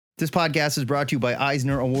This podcast is brought to you by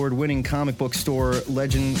Eisner Award-winning comic book store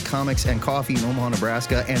Legend Comics and Coffee in Omaha,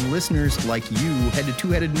 Nebraska, and listeners like you. Head to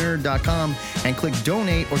twoheadednerd.com and click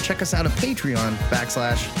donate or check us out at Patreon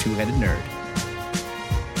 /twoheadednerd.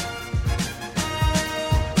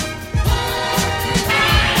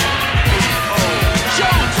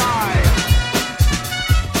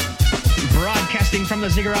 From the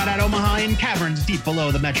Ziggurat at Omaha in caverns deep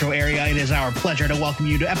below the metro area, it is our pleasure to welcome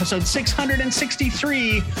you to episode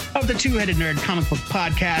 663 of the Two-Headed Nerd Comic Book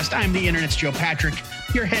Podcast. I'm the internet's Joe Patrick,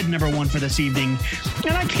 your head number one for this evening,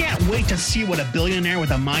 and I can't wait to see what a billionaire with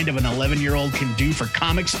the mind of an 11-year-old can do for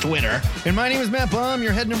comics Twitter. And my name is Matt Baum,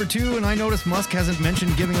 your head number two, and I noticed Musk hasn't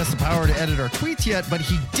mentioned giving us the power to edit our tweets yet, but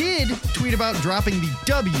he did tweet about dropping the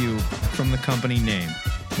W from the company name.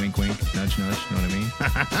 Wink, wink, nudge, nudge, know what I mean?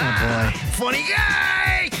 Oh, boy. Funny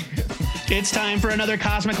guy! It's time for another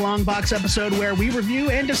Cosmic Long Box episode where we review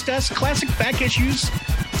and discuss classic back issues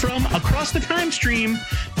from across the time stream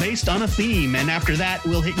based on a theme. And after that,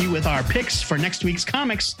 we'll hit you with our picks for next week's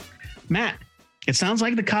comics. Matt, it sounds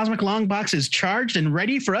like the Cosmic Long Box is charged and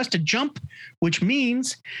ready for us to jump, which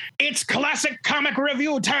means it's classic comic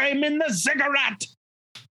review time in the Ziggurat.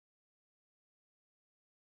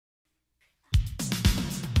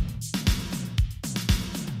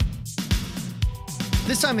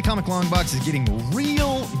 This time, the Comic Long Box is getting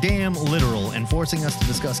real damn literal and forcing us to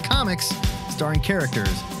discuss comics starring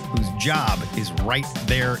characters whose job is right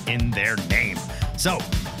there in their name. So,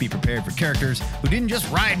 be prepared for characters who didn't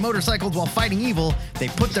just ride motorcycles while fighting evil, they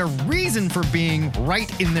put their reason for being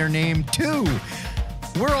right in their name, too.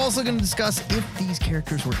 We're also going to discuss if these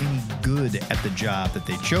characters were any good at the job that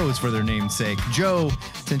they chose for their name's sake. Joe,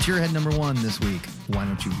 since you're head number one this week, why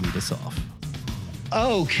don't you lead us off?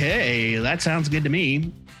 Okay, that sounds good to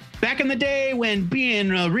me. Back in the day when being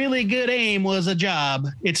a really good aim was a job,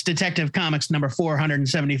 it's Detective Comics number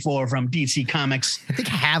 474 from DC Comics. I think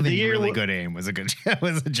having a really good aim was a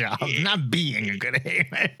job, not being a good aim.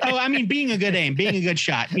 Oh, I mean, being a good aim, being a good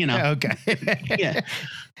shot, you know. Okay. Yeah.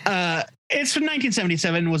 It's from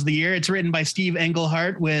 1977 was the year. It's written by Steve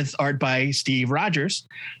Englehart with art by Steve Rogers.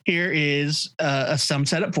 Here is some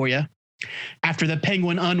setup for you. After the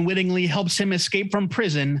Penguin unwittingly helps him escape from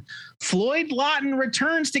prison, Floyd Lawton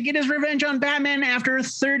returns to get his revenge on Batman after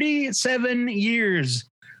 37 years.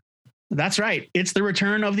 That's right. It's the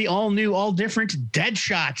return of the all-new, all-different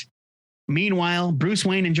Deadshot. Meanwhile, Bruce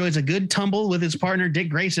Wayne enjoys a good tumble with his partner Dick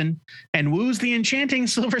Grayson and woos the enchanting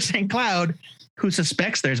Silver St. Cloud, who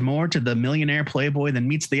suspects there's more to the millionaire playboy than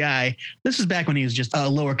meets the eye. This is back when he was just a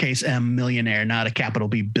lowercase m millionaire, not a capital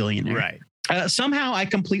B billionaire. Right. Somehow I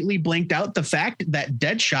completely blanked out the fact that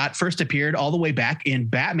Deadshot first appeared all the way back in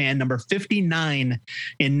Batman number 59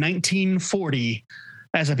 in 1940.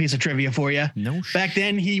 As a piece of trivia for you. No. Back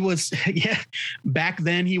then he was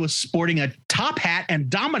sporting a top hat and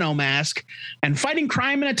domino mask and fighting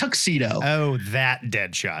crime in a tuxedo. Oh, that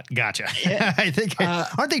Deadshot. Gotcha. I think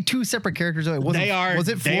aren't they two separate characters? They are. Was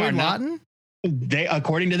it Floyd Lawton?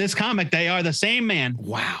 According to this comic, they are the same man.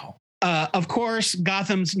 Wow. Of course,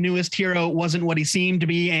 Gotham's newest hero wasn't what he seemed to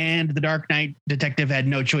be, and the Dark Knight detective had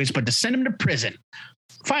no choice but to send him to prison.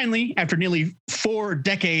 Finally, after nearly 4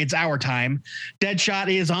 decades our time,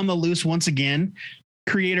 Deadshot is on the loose once again.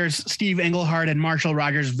 Creators Steve Englehart and Marshall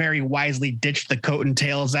Rogers very wisely ditched the coat and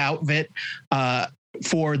tails outfit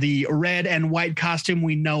for the red and white costume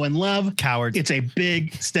we know and love. Cowards. It's a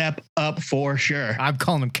big step up for sure. I'm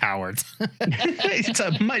calling them cowards. It's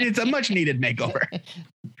a much needed makeover.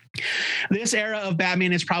 This era of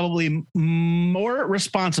Batman is probably more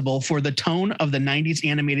responsible for the tone of the 90s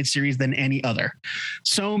animated series than any other.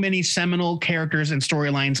 So many seminal characters and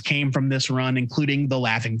storylines came from this run, including the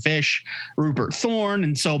Laughing Fish, Rupert Thorne,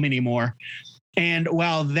 and so many more. And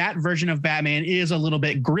while that version of Batman is a little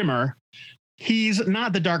bit grimmer, he's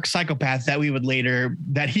not the dark psychopath that he would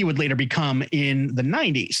later become in the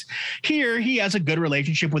 90s. Here, he has a good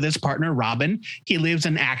relationship with his partner, Robin. He lives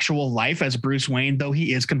an actual life as Bruce Wayne, though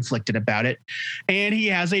he is conflicted about it. And he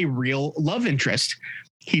has a real love interest.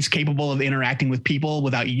 He's capable of interacting with people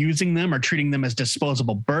without using them or treating them as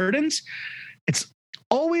disposable burdens. It's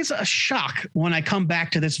always a shock when I come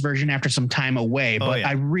back to this version after some time away, but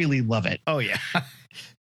I really love it. Oh, yeah.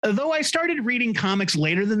 Though I started reading comics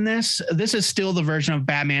later than this is still the version of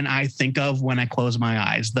Batman I think of when I close my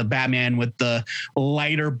eyes. The Batman with the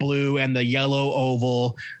lighter blue and the yellow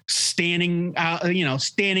oval standing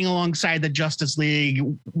alongside the Justice League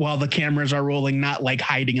while the cameras are rolling, not like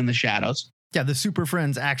hiding in the shadows. Yeah, the Super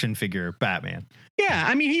Friends action figure Batman. Yeah,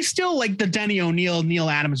 I mean, he's still like the Denny O'Neil, Neil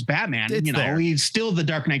Adams Batman. It's there. He's still the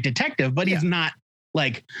Dark Knight detective, but he's not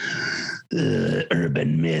like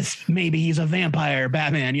urban myth. Maybe he's a vampire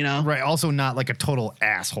Batman, you know? Right. Also not like a total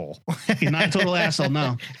asshole. He's not a total asshole.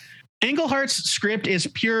 No. Englehart's script is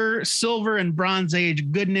pure Silver and Bronze Age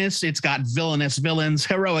goodness. It's got villainous villains,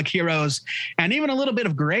 heroic heroes, and even a little bit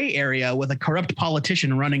of gray area with a corrupt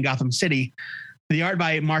politician running Gotham City. The art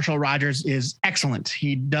by Marshall Rogers is excellent.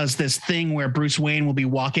 He does this thing where Bruce Wayne will be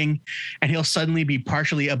walking and he'll suddenly be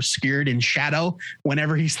partially obscured in shadow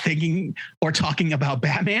whenever he's thinking or talking about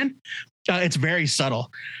Batman. It's very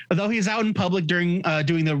subtle. Though he's out in public during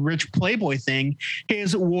doing the rich playboy thing,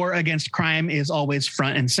 his war against crime is always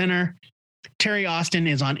front and center. Terry Austin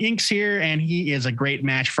is on inks here, and he is a great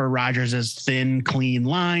match for Rogers' thin, clean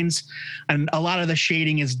lines. And a lot of the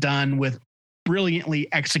shading is done with brilliantly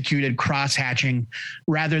executed cross-hatching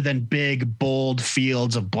rather than big, bold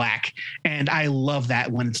fields of black. And I love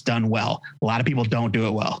that when it's done well. A lot of people don't do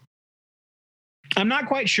it well. I'm not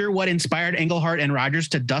quite sure what inspired Englehart and Rogers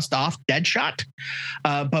to dust off Deadshot,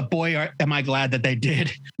 but boy, am I glad that they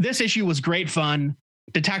did. This issue was great fun.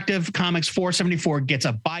 Detective Comics 474 gets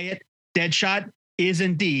a buy it. Deadshot is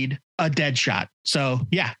indeed a Deadshot. So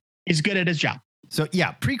yeah, he's good at his job. So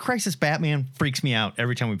yeah, pre-crisis Batman freaks me out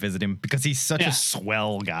every time we visit him because he's such a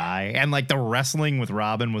swell guy, and like the wrestling with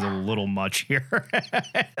Robin was a little much here.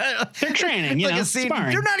 They're training, you know,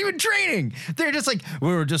 sparring. They're not even training. They're just like, we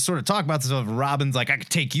were just sort of talking about this stuff. Robin's like, I could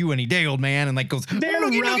take you any day, old man, and like goes, they're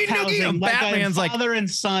noogie. And like Batman's like, father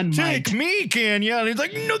and son, take me, can you? And he's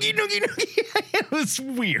like, noogie. It was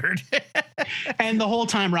weird. And the whole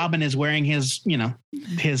time, Robin is wearing his, you know,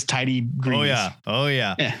 his tidy greens. Oh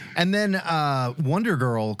yeah. And then Wonder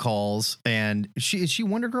Girl calls, and is she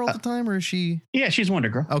Wonder Girl at the time, or is she? Yeah, she's Wonder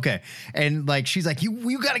Girl. Okay. And like, she's like,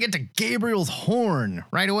 you got to get to Gabriel's Horn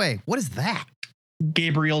right away. What is that?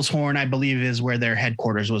 Gabriel's Horn, I believe, is where their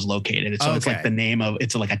headquarters was located. So it's like the name of,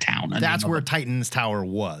 it's like a town. That's where Titan's Tower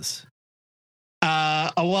was.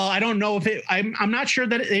 Well, I don't know if I'm not sure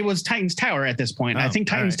that it was Titan's Tower at this point. I think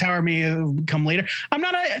Titan's Tower may have come later. I'm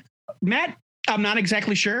not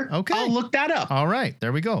exactly sure. Okay. I'll look that up. All right.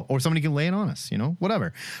 There we go. Or somebody can lay it on us, you know,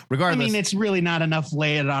 whatever. Regardless. I mean, it's really not enough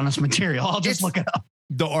lay it on us material. I'll just look it up.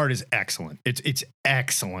 The art is excellent. It's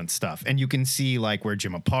excellent stuff. And you can see like where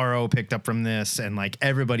Jim Aparo picked up from this, and like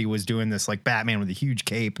everybody was doing this, like Batman with a huge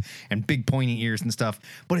cape and big pointy ears and stuff.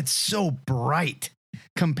 But it's so bright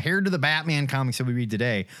compared to the Batman comics that we read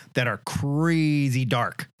today that are crazy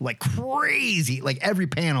dark, like crazy, like every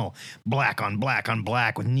panel black on black on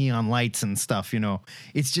black with neon lights and stuff. You know,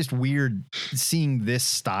 it's just weird seeing this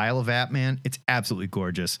style of Batman. It's absolutely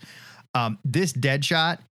gorgeous. This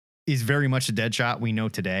Deadshot is very much the Deadshot we know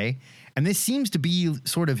today. And this seems to be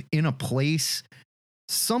sort of in a place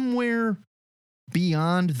somewhere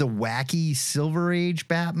beyond the wacky Silver Age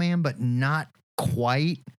Batman, but not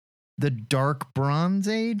quite the dark Bronze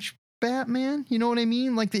Age Batman. You know what I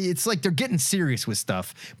mean? Like it's like they're getting serious with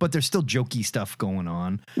stuff, but there's still jokey stuff going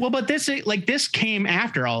on. Well, but this came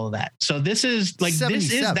after all of that. So this is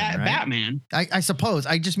that right? Batman. I suppose.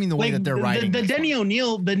 I just mean the way that they're writing.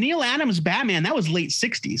 The Neil Adams Batman, that was late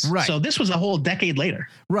 60s. Right. So this was a whole decade later.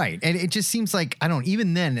 Right. And it just seems like,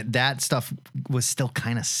 even then that stuff was still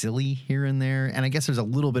kind of silly here and there. And I guess there's a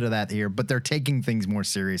little bit of that here, but they're taking things more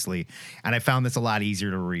seriously. And I found this a lot easier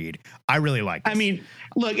to read. I really like this. I mean,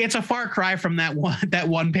 look, it's a far cry from that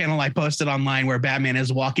one panel I posted online where Batman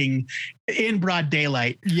is walking in broad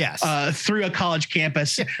daylight, through a college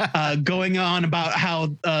campus, going on about how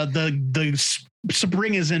the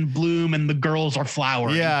spring is in bloom and the girls are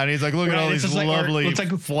flowering. Yeah, and he's like, look at all these lovely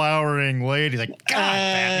flowering ladies. Like,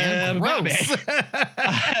 God, Batman, gross.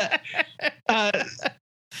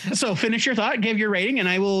 So finish your thought, give your rating, and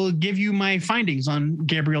I will give you my findings on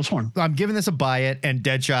Gabriel's Horn. I'm giving this a buy it, and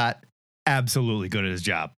Deadshot, absolutely good at his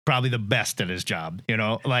job. Probably the best at his job, you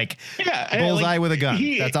know, like bullseye with a gun.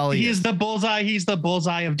 That's all he is. He's the bullseye. He's the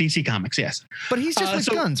bullseye of DC Comics. Yes. But he's just with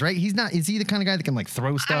guns, right? He's not, is he the kind of guy that can like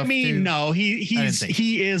throw stuff? I mean, no,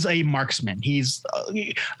 he is a marksman. He's,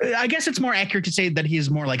 I guess it's more accurate to say that he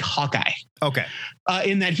is more like Hawkeye. Okay.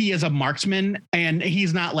 In that he is a marksman and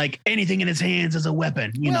he's not like anything in his hands as a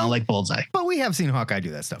weapon, you know, like Bullseye. But we have seen Hawkeye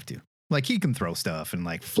do that stuff too. Like he can throw stuff and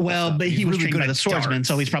like. But he was trained by the swordsman,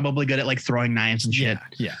 so he's probably good at like throwing knives and shit.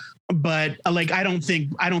 Yeah. But like, I don't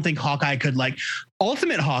think Hawkeye could like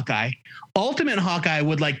Ultimate Hawkeye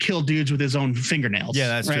would like kill dudes with his own fingernails. Yeah,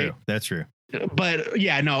 that's true. That's true. But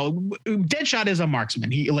yeah, no, Deadshot is a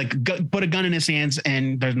marksman. He like put a gun in his hands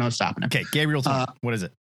and there's no stopping him. Okay, Gabriel's Horn. What is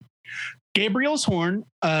it? Gabriel's Horn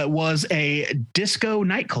was a disco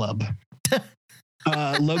nightclub.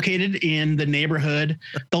 located in the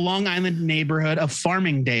Long Island neighborhood of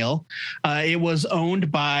Farmingdale. It was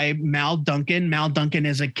owned by Mal Duncan. Mal Duncan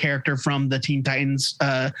is a character from the Teen Titans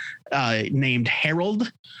named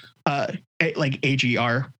Harold. Like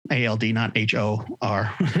H-E-R-A-L-D, not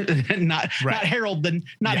H-O-R, not Harold,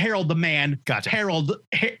 Harold the man. Gotcha. Harold,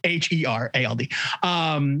 H-E-R-A-L-D,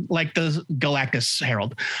 like the Galactus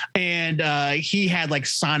Herald. And he had like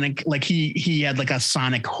Sonic, like he had like a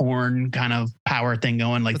Sonic horn kind of power thing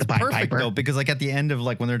going, like That's the Pied perfect, Piper. though, because like at the end of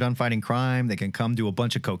like when they're done fighting crime, they can come do a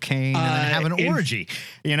bunch of cocaine and then have an orgy,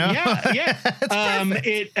 you know? Yeah.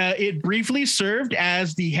 It briefly served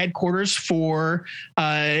as the headquarters for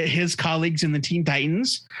his colleagues in the Teen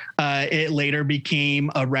Titans. It later became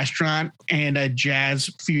a restaurant and a jazz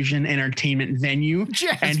fusion entertainment venue.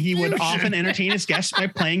 And he would often entertain his guests by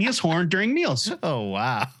playing his horn during meals. Oh,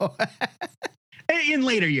 wow. In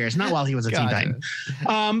later years, not while he was a Teen Titan.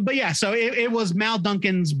 But yeah, so it was Mal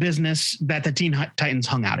Duncan's business that the Teen Titans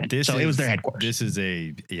hung out in. It was their headquarters. This is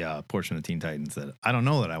a portion of Teen Titans that I don't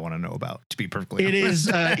know that I want to know about, to be perfectly honest.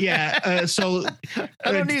 It is, so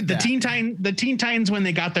I don't need that. The Teen Titans, when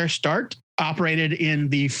they got their start, operated in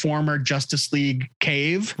the former Justice League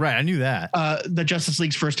cave. Right, I knew that. The Justice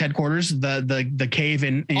League's first headquarters, the cave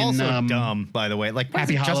in also dumb, by the way. Like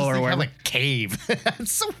Happy Hollow or whatever. Like cave.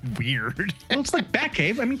 It's so weird. Well, it's like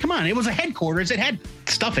Batcave. I mean, come on. It was a headquarters. It had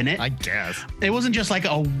stuff in it. I guess. It wasn't just like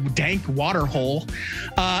a dank water hole.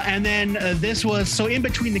 And then this was, so in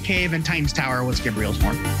between the cave and Titans Tower was Gabriel's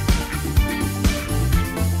horn.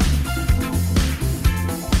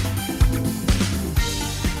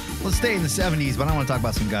 Let's stay in the 70s, but I want to talk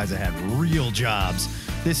about some guys that had real jobs.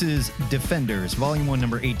 This is Defenders, Volume 1,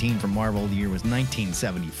 Number 18 from Marvel. The year was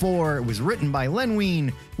 1974. It was written by Len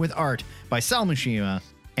Wein with art by Sal Buscema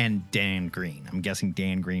and Dan Green. I'm guessing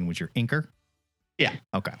Dan Green was your inker? Yeah.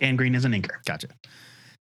 Okay. Dan Green is an inker. Gotcha.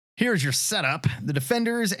 Here's your setup. The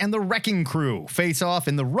Defenders and the Wrecking Crew face off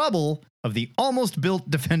in the rubble of the almost built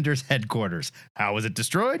Defenders headquarters. How was it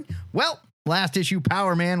destroyed? Well, last issue,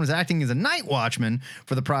 Power Man was acting as a night watchman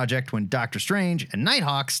for the project when Doctor Strange and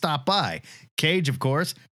Nighthawk stopped by. Cage, of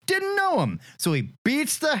course, didn't know him, so he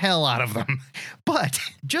beats the hell out of them. But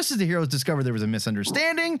just as the heroes discover there was a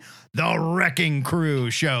misunderstanding, the Wrecking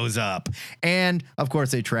Crew shows up. And, of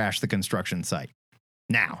course, they trash the construction site.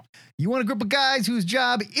 Now, you want a group of guys whose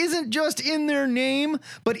job isn't just in their name,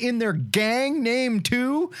 but in their gang name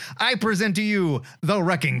too? I present to you the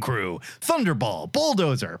Wrecking Crew, Thunderball,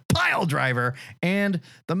 Bulldozer, Pile Driver, and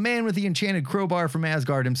the man with the enchanted crowbar from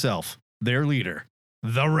Asgard himself, their leader,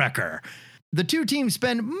 the Wrecker. The two teams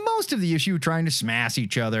spend most of the issue trying to smash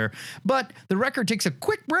each other, but the Wrecker takes a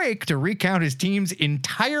quick break to recount his team's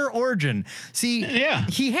entire origin. See,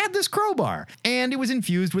 he had this crowbar, and it was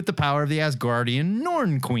infused with the power of the Asgardian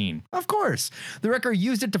Norn Queen. Of course, the Wrecker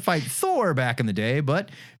used it to fight Thor back in the day, but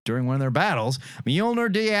during one of their battles,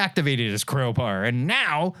 Mjolnir deactivated his crowbar, and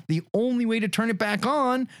now the only way to turn it back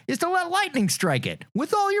on is to let lightning strike it,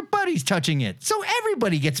 with all your buddies touching it, so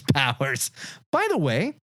everybody gets powers. By the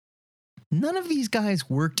way, none of these guys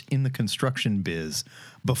worked in the construction biz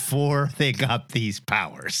before they got these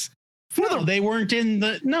powers. They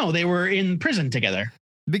were in prison together.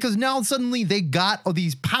 Because now suddenly they got all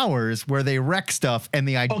these powers where they wreck stuff and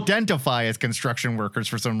they identify as construction workers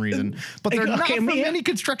for some reason. But they're not from any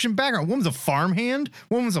construction background. One was a farmhand.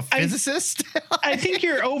 One was a physicist. I think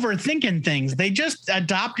you're overthinking things. They just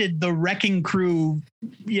adopted the Wrecking Crew,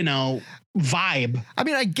 vibe. I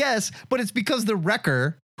mean, I guess, but it's because the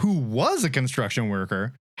Wrecker, who was a construction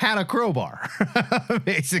worker, had a crowbar,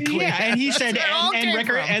 basically. Yeah, and he said,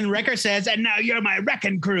 and Wrecker says, and now you're my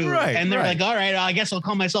Wrecking Crew. Right, and they're like, all right, I guess I'll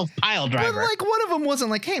call myself Pile Driver. But like one of them wasn't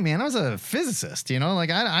like, hey man, I was a physicist, like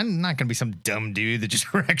I'm not gonna be some dumb dude that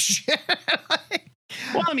just wrecks shit.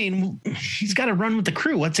 Well, I mean, he's got to run with the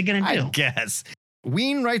crew. What's he gonna do? I guess.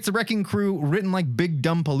 Wein writes the Wrecking Crew written like big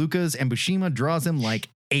dumb palookas, and Buscema draws him like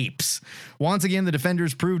apes. Once again, the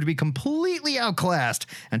Defenders prove to be completely outclassed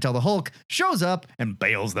until the Hulk shows up and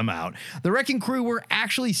bails them out. The Wrecking Crew were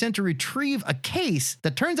actually sent to retrieve a case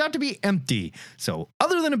that turns out to be empty. So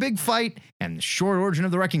other than a big fight and the short origin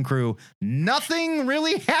of the Wrecking Crew, nothing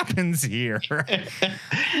really happens here. I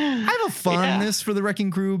have a fondness for the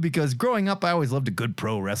Wrecking Crew because growing up, I always loved a good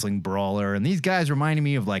pro wrestling brawler. And these guys reminded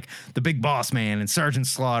me of like the Big Boss Man and Sergeant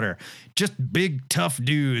Slaughter. Just big, tough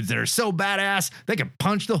dudes that are so badass, they can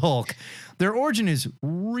punch the Hulk. Their origin is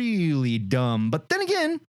really dumb, but then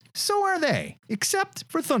again, so are they, except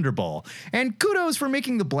for Thunderball. And kudos for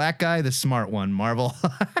making the black guy the smart one, Marvel.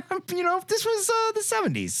 This was the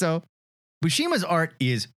 70s, so Buscema's art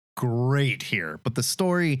is great here, but the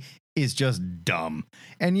story is just dumb.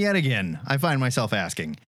 And yet again, I find myself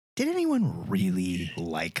asking, did anyone really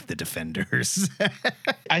like the Defenders?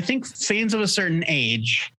 I think fans of a certain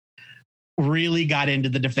age really got into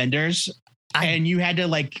the Defenders. And you had to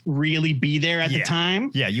like really be there at the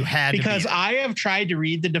time. Yeah, you had because to be. I have tried to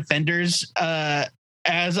read the Defenders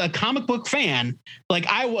as a comic book fan. Like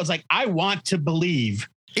I want to believe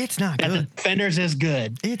it's not that good. the Defenders is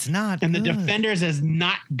good. It's not and good. The Defenders is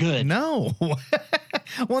not good. No.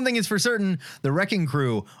 One thing is for certain, the Wrecking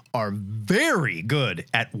Crew are very good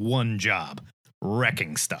at one job.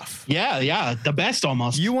 Wrecking stuff. Yeah, the best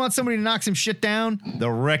almost. You want somebody to knock some shit down?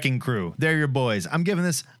 The Wrecking Crew. They're your boys. I'm giving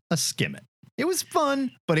this a skim it. It was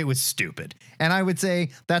fun, but it was stupid. And I would say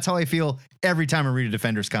that's how I feel every time I read a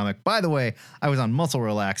Defenders comic. By the way, I was on muscle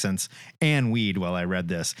relaxants and weed while I read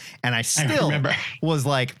this. And I still was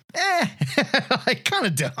like, like kind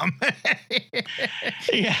of dumb.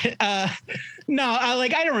 Yeah. No, I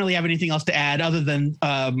don't really have anything else to add other than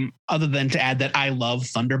to add that I love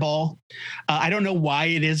Thunderball. I don't know why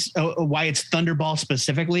it's Thunderball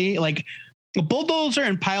specifically. Like, Bulldozer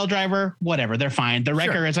and Pile Driver, whatever, they're fine. The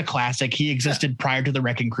Wrecker is a classic. He existed prior to the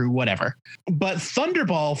Wrecking Crew, whatever. But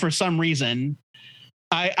Thunderball, for some reason,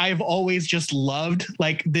 I've always just loved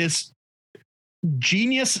like this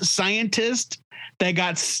genius scientist that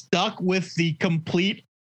got stuck with the complete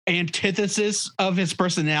antithesis of his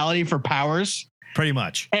personality for powers. Pretty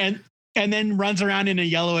much. And then runs around in a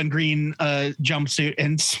yellow and green jumpsuit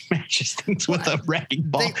and smashes things with a wrecking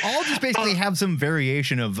ball. They all just basically have some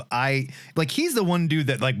variation of he's the one dude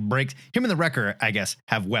that like breaks him and the Wrecker, I guess,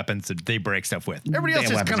 have weapons that they break stuff with. Everybody else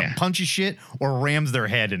just kind of punches shit or rams their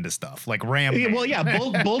head into stuff like Ram Man. Well,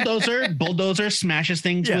 yeah, Bulldozer smashes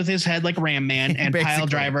things with his head like Ram Man, and Pile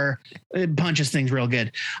Driver punches things real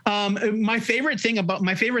good. My favorite thing about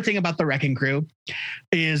the Wrecking Crew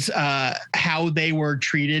is how they were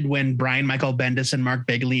treated when Brian Michael Bendis and Mark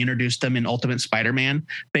Bagley introduced them in Ultimate Spider-Man.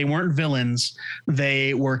 They weren't villains.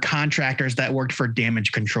 They were contractors that worked for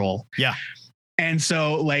Damage Control. Yeah. And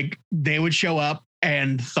so like they would show up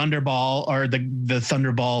and Thunderball or the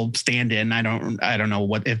Thunderball stand-in, I don't know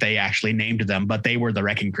what if they actually named them, but they were the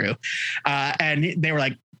Wrecking Crew. And they were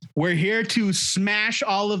like, we're here to smash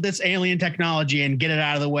all of this alien technology and get it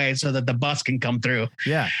out of the way so that the bus can come through.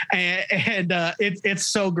 Yeah. And it's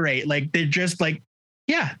so great. Like they're just like,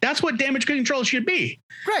 yeah, that's what Damage Control should be.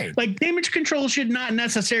 Right. Like Damage Control should not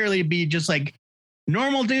necessarily be just like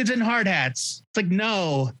normal dudes in hard hats. It's like,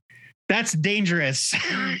 no, that's dangerous.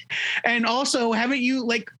 And also, haven't you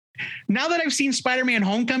like, now that I've seen Spider-Man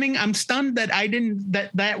Homecoming, I'm stunned that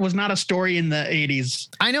that was not a story in the 80s.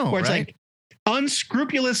 I know, where it's right? like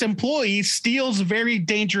unscrupulous employee steals very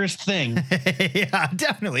dangerous thing. Yeah,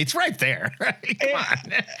 definitely. It's right there. Come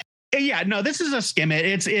on. Yeah, no, this is a skim it.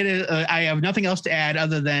 It is. I have nothing else to add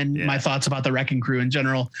other than my thoughts about the Wrecking Crew in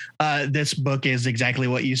general. This book is exactly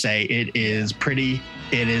what you say. It is pretty.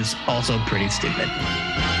 It is also pretty stupid.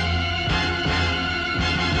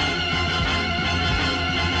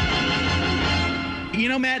 You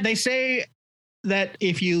know, Matt, they say that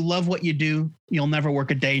if you love what you do, you'll never work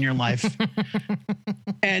a day in your life.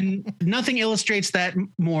 And nothing illustrates that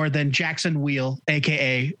more than Jackson Wheel,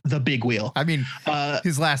 aka the Big Wheel. I mean,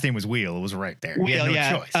 his last name was Wheel. It was right there. Wheel, he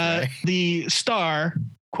had no choice. Right? The star,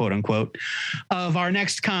 quote unquote, of our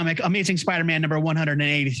next comic, Amazing Spider-Man number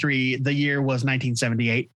 183. The year was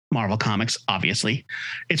 1978. Marvel Comics, obviously.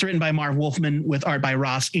 It's written by Marv Wolfman with art by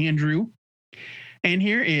Ross Andrew. And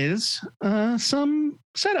here is some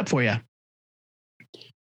setup for you.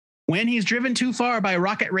 When he's driven too far by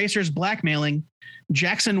Rocket Racer's blackmailing,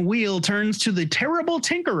 Jackson Wheel turns to the terrible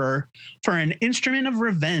Tinkerer for an instrument of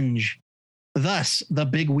revenge. Thus, the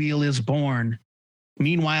Big Wheel is born.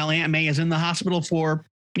 Meanwhile, Aunt May is in the hospital for,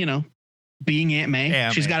 being Aunt May. Yeah,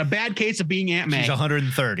 She's got a bad case of being Aunt May. She's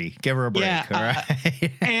 130. Give her a break. Yeah, all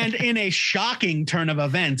right? And in a shocking turn of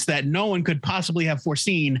events that no one could possibly have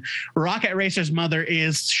foreseen, Rocket Racer's mother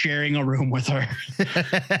is sharing a room with her.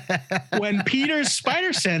 When Peter's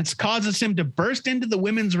spider sense causes him to burst into the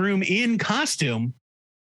women's room in costume,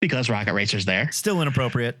 because Rocket Racer's there. Still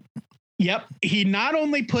inappropriate. Yep. He not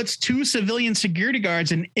only puts two civilian security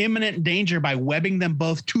guards in imminent danger by webbing them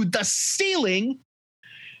both to the ceiling,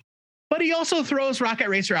 but he also throws Rocket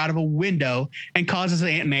Racer out of a window and causes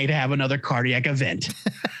Aunt May to have another cardiac event.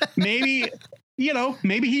 Maybe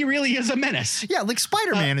he really is a menace. Yeah, like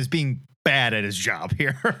Spider-Man is being bad at his job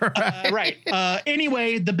here. Right.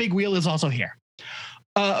 Anyway, the Big Wheel is also here.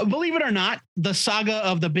 Believe it or not, the saga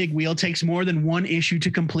of the Big Wheel takes more than one issue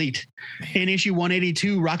to complete. In issue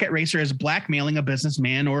 182, Rocket Racer is blackmailing a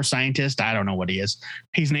businessman or scientist. I don't know what he is.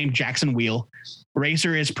 He's named Jackson Wheel.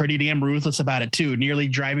 Racer is pretty damn ruthless about it too, nearly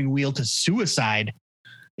driving Wheel to suicide.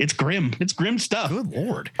 It's grim. It's grim stuff. Good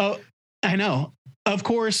Lord. Oh, I know. Of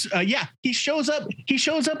course, he shows up. He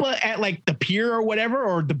shows up at like the pier or whatever,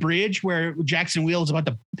 or the bridge where Jackson Wheel is about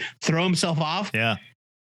to throw himself off. Yeah.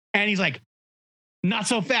 And he's like, "Not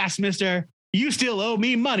so fast, mister. You still owe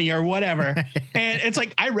me money," or whatever. And it's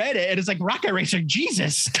like, I read it and it's like, Rocket Racer,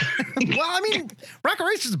 Jesus. Well, I mean, Rocket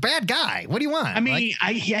Racer's a bad guy. What do you want? I mean,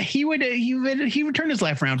 he would turn his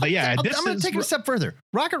life around. But yeah, I'm going to take it a step further.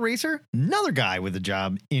 Rocket Racer, another guy with a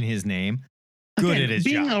job in his name. Good again, at his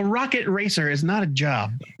being job. a rocket racer is not a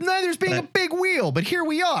job. Neither is being a big wheel, but here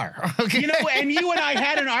we are. Okay. You know, and you and I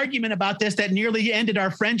had an argument about this that nearly ended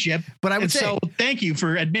our friendship. But I would say, so thank you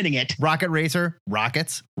for admitting it. Rocket Racer,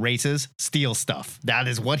 rockets, races, steal stuff. That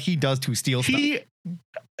is what he does to steal stuff.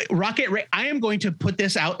 I am going to put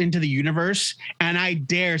this out into the universe, and I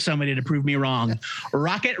dare somebody to prove me wrong.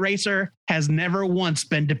 Rocket Racer has never once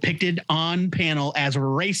been depicted on panel as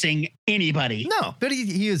racing anybody. No, but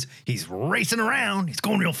he's racing around. He's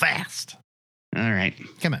going real fast. All right.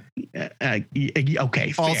 Come on.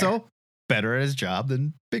 Okay. Fair. Also, better at his job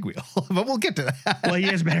than Big Wheel, but we'll get to that. Well, he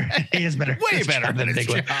is better. He is better. Way better than Big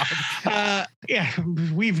Wheel. Yeah,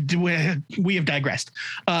 we have digressed.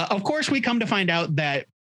 Of course, we come to find out that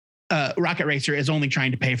Rocket Racer is only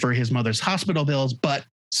trying to pay for his mother's hospital bills, but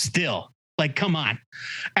still, like, come on.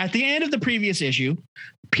 At the end of the previous issue,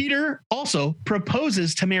 Peter also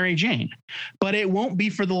proposes to Mary Jane, but it won't be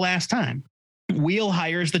for the last time. Wheel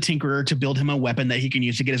hires the Tinkerer to build him a weapon that he can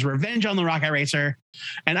use to get his revenge on the Rocket Racer.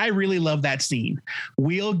 And I really love that scene.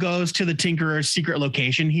 Wheel goes to the Tinkerer's secret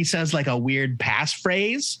location. He says like a weird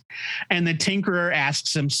passphrase, and the Tinkerer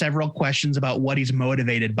asks him several questions about what he's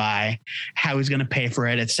motivated by, how he's going to pay for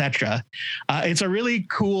it, etc. It's a really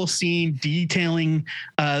cool scene detailing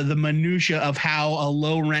the minutia of how a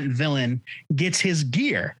low rent villain gets his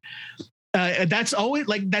gear. That's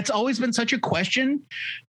always been such a question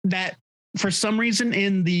that for some reason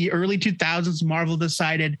in the early 2000s, Marvel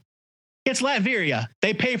decided it's Latveria.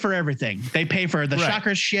 They pay for everything. They pay for the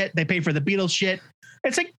Shocker shit. They pay for the Beatles shit.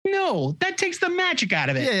 It's like, no, that takes the magic out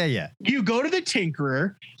of it. Yeah. You go to the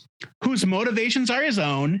Tinkerer, whose motivations are his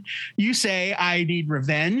own. You say, I need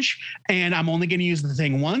revenge, and I'm only going to use the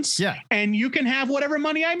thing once. Yeah. And you can have whatever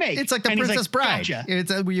money I make. It's like the and Princess Bride. Gotcha.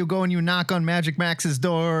 It's where you go and you knock on Magic Max's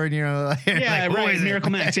door, and yeah, like, right. Miracle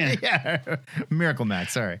Max. Yeah. Yeah. Miracle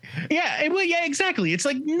Max. Sorry. Yeah. Well, yeah, exactly. It's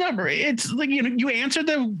like number. It's like, you answer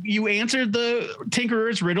the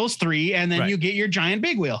Tinkerer's riddles 3, and then you get your giant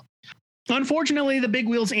Big Wheel. Unfortunately, the Big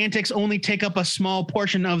Wheel's antics only take up a small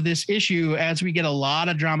portion of this issue, as we get a lot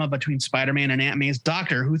of drama between Spider-Man and Aunt May's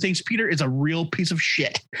doctor, who thinks Peter is a real piece of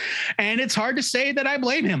shit. And it's hard to say that I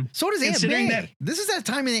blame him. So does Aunt May. This is that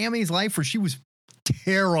time in Aunt May's life where she was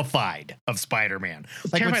terrified of Spider-Man.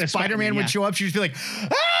 Like when Spider-Man would show up, she'd just be like,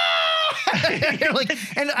 ah!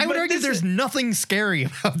 And I would argue there's nothing scary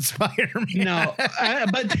about Spider-Man. No,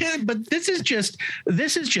 but this is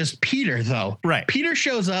just Peter, though. Right. Peter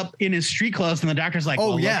shows up in his street clothes, and the doctor's like,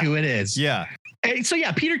 look who it is. Yeah. And so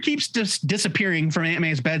Peter keeps just disappearing from Aunt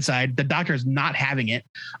May's bedside. The doctor's not having it.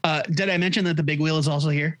 Did I mention that the Big Wheel is also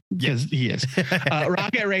here? Because he is.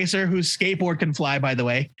 Rocket Racer, whose skateboard can fly, by the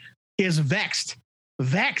way, is vexed,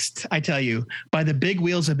 I tell you, by the Big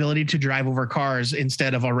Wheel's ability to drive over cars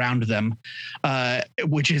instead of around them,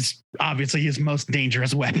 which is obviously his most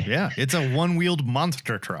dangerous weapon. Yeah, it's a one-wheeled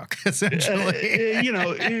monster truck, essentially.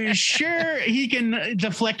 Sure, he can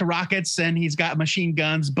deflect rockets and he's got machine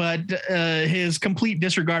guns, but his complete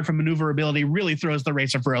disregard for maneuverability really throws the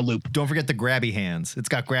racer for a loop. Don't forget the grabby hands. It's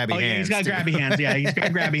got grabby hands. Yeah, he's got grabby hands. Yeah, he's got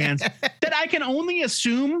grabby hands that I can only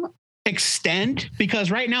assume extend, because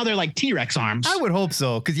right now they're like T-Rex arms. I would hope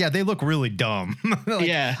so, because they look really dumb.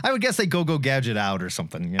 Yeah, I would guess they go gadget out or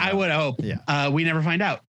something. I would hope. Yeah, we never find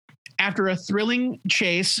out. After a thrilling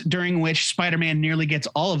chase during which Spider-Man nearly gets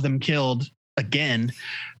all of them killed again,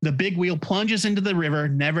 the Big Wheel plunges into the river,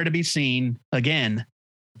 never to be seen again.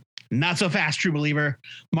 Not so fast, true believer.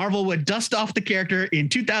 Marvel would dust off the character in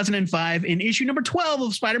 2005 in issue number 12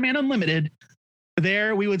 of Spider-Man Unlimited.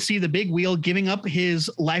 There, we would see the Big Wheel giving up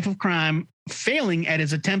his life of crime, failing at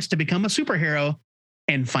his attempts to become a superhero,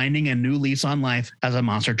 and finding a new lease on life as a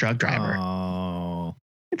monster truck driver. Oh,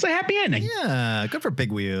 it's a happy ending. Yeah, good for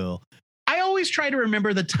Big Wheel. I always try to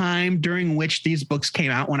remember the time during which these books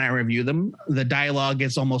came out when I review them. The dialogue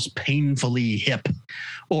is almost painfully hip,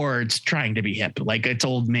 or it's trying to be hip, like it's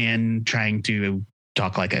old man trying to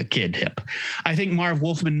talk like a kid hip. I think Marv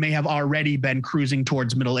Wolfman may have already been cruising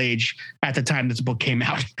towards middle age at the time this book came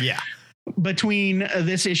out. Yeah. Between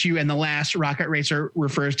this issue and the last, Rocket Racer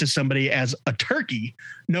refers to somebody as a turkey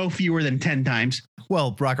no fewer than 10 times.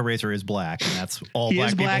 Well, Rocket Racer is black, and that's all He black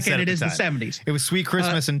is people black, said and at it is the time. 70s. It was Sweet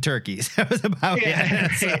Christmas and turkeys. That was about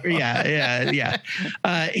it. So. Yeah.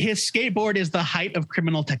 His skateboard is the height of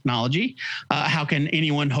criminal technology. How can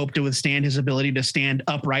anyone hope to withstand his ability to stand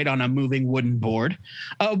upright on a moving wooden board?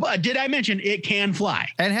 But did I mention it can fly?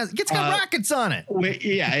 And it's got rockets on it.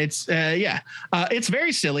 It's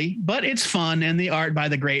very silly, but it's fun, and the art by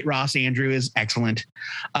the great Ross Andrew is excellent.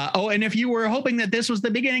 And if you were hoping that this was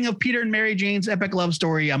the beginning of Peter and Mary Jane's epic love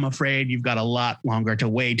story, I'm afraid you've got a lot longer to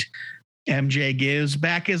wait. MJ gives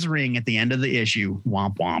back his ring at the end of the issue.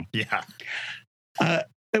 Womp womp. Yeah.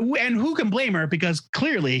 And who can blame her? Because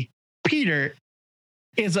clearly Peter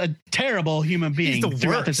is a terrible human being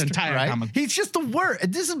throughout this entire comic. He's just the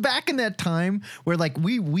worst. This is back in that time where like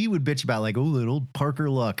we would bitch about like, oh, little Parker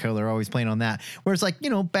Luck, how they're always playing on that. Where it's like,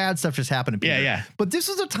 bad stuff just happened to Peter. Yeah. But this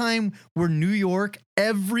was a time where New York,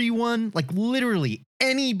 everyone, like literally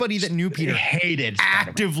anybody that knew Peter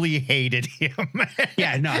actively hated him.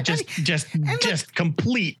 Yeah, no, just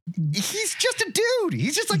complete. He's just a dude.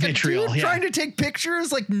 He's just like vitriol, a dude trying to take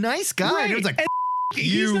pictures, like nice guy. Right. And it was like,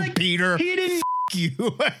 you, like, Peter. He didn't. You.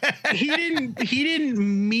 he didn't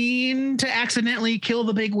mean to accidentally kill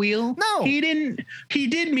the big wheel. No, he didn't. He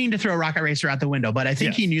did mean to throw Rocket Racer out the window, but I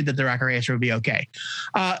think he knew that the Rocket Racer would be okay.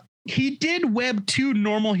 He did web two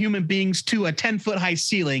normal human beings to a 10-foot high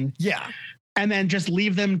ceiling. Yeah. And then just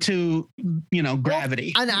leave them to,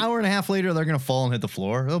 gravity. Well, an hour and a half later, they're going to fall and hit the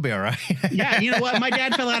floor. They'll be all right. Yeah. You know what? My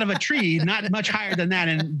dad fell out of a tree, not much higher than that,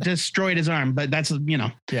 and destroyed his arm. But that's,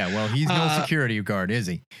 Yeah. Well, he's no security guard, is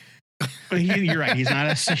he? You're right. He's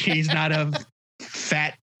not a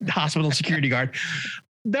fat hospital security guard.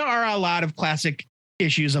 There are a lot of classic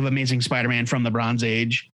issues of Amazing Spider-Man from the Bronze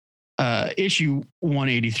Age. Issue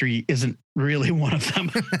 183 isn't really one of them.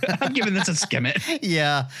 I'm giving this a skim it.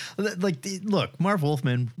 Yeah. Look, Marv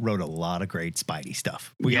Wolfman wrote a lot of great Spidey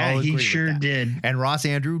stuff. He sure did. And Ross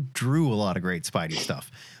Andrew drew a lot of great Spidey stuff.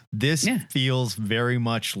 This feels very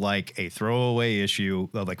much like a throwaway issue,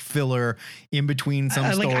 like filler in between some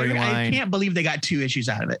storyline. I can't believe they got 2 issues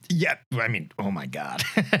out of it. Yeah, I mean, oh my God.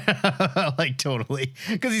 Like totally.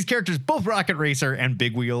 Because these characters, both Rocket Racer and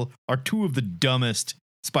Big Wheel, are 2 of the dumbest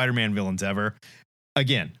Spider-Man villains ever.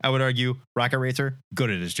 Again, I would argue Rocket Racer, good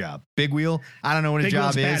at his job. Big Wheel, I don't know what his job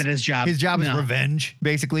is. Bad at his job. His job is revenge,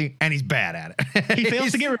 basically, and he's bad at it. He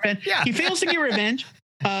fails to get revenge. Yeah. He fails to get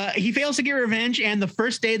revenge. And the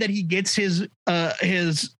first day that he gets his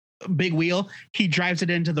big wheel, he drives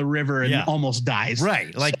it into the river and almost dies.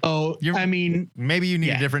 Right. Like, maybe you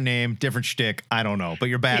need a different name, different shtick. I don't know, but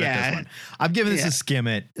you're bad at this one. I'm giving this a skim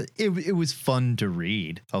it. It was fun to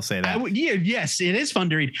read. I'll say that. Yes, it is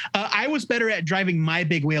fun to read. I was better at driving my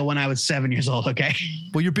big wheel when I was 7 years old. Okay.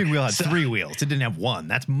 Well, your big wheel had 3 wheels. It didn't have 1.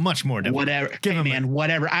 That's much more difficult.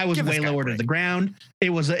 Whatever. I was way lower to the ground.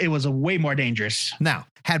 It was a way more dangerous. Now,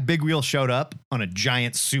 had Big Wheel showed up on a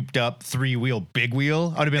giant souped up 3-wheel big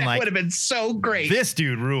wheel, I would have been would have been so great. This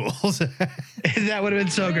dude rules. That would have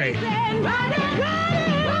been so great.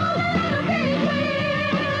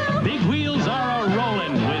 Big wheels are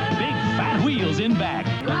a-rolling with big fat wheels in back.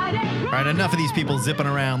 All right, enough of these people zipping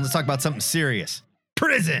around. Let's talk about something serious.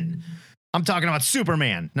 Prison. I'm talking about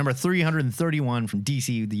Superman, number 331 from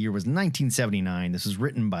DC. The year was 1979. This was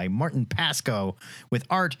written by Martin Pasco with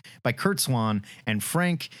art by Kurt Swan and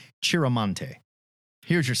Frank Chiaramonte.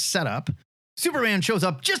 Here's your setup. Superman shows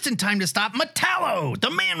up just in time to stop Metallo,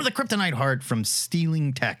 the man with a kryptonite heart, from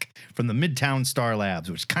stealing tech from the Midtown Star Labs,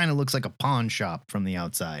 which kind of looks like a pawn shop from the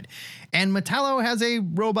outside. And Metallo has a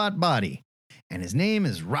robot body, and his name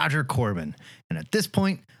is Roger Corbin. And at this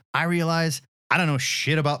point, I realize I don't know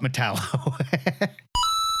shit about Metallo.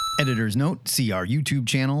 Editor's note, see our YouTube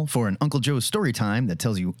channel for an Uncle Joe's story time that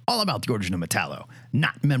tells you all about the origin of Metallo,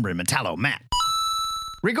 not member Metallo Matt.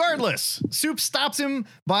 Regardless, Soup stops him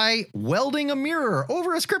by welding a mirror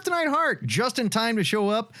over his kryptonite heart just in time to show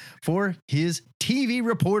up for his TV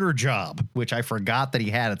reporter job, which I forgot that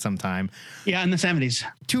he had at some time. Yeah, in the 70s.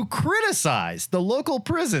 To criticize the local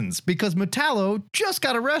prisons because Metallo just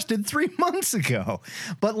got arrested 3 months ago.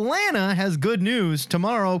 But Lana has good news.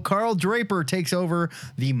 Tomorrow, Carl Draper takes over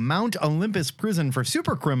the Mount Olympus prison for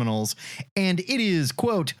super criminals, and it is,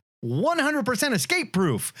 quote, 100% escape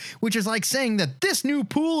proof, which is like saying that this new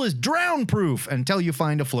pool is drown proof until you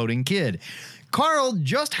find a floating kid. Carl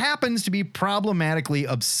just happens to be problematically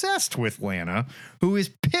obsessed with Lana, who is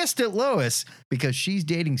pissed at Lois because she's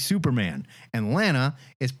dating Superman, and Lana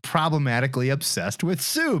is problematically obsessed with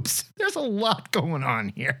Soups. There's a lot going on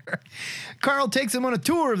here. Carl takes him on a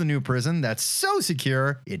tour of the new prison that's so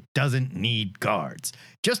secure it doesn't need guards.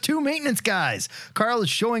 Just 2 maintenance guys. Carl is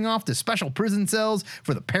showing off the special prison cells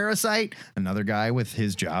for the Parasite, another guy with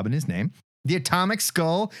his job in his name, the Atomic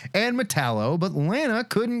Skull, and Metallo, but Lana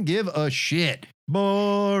couldn't give a shit.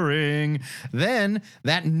 Boring. Then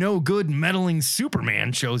that no-good meddling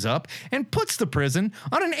Superman shows up and puts the prison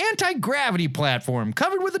on an anti-gravity platform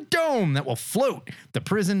covered with a dome that will float the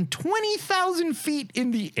prison 20,000 feet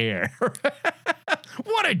in the air.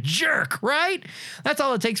 What a jerk, right? That's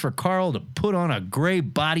all it takes for Carl to put on a gray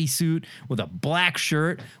bodysuit with a black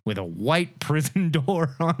shirt with a white prison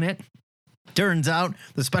door on it. Turns out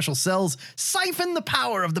the special cells siphon the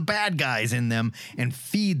power of the bad guys in them and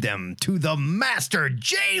feed them to the Master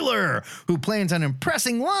Jailer, who plans on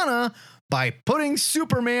impressing Lana by putting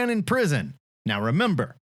Superman in prison. Now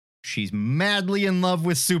remember, she's madly in love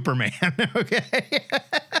with Superman, okay?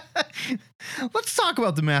 Let's talk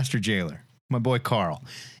about the Master Jailer, my boy Carl.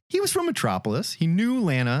 He was from Metropolis. He knew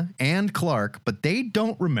Lana and Clark, but they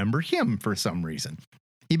don't remember him for some reason.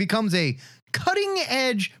 He becomes a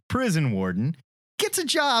cutting-edge prison warden, gets a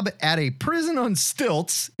job at a prison on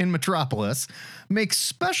stilts in Metropolis, makes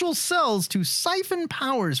special cells to siphon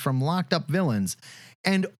powers from locked-up villains,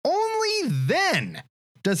 and only then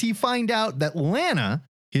does he find out that Lana,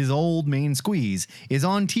 his old main squeeze, is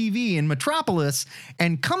on TV in Metropolis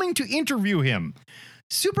and coming to interview him.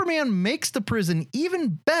 Superman makes the prison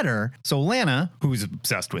even better, so Lana, who's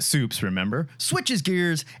obsessed with Soups, remember, switches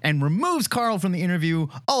gears and removes Carl from the interview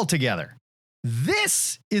altogether.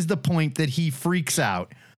 This is the point that he freaks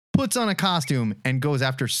out, puts on a costume, and goes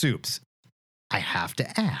after Soups. I have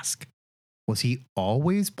to ask, was he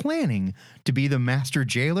always planning to be the Master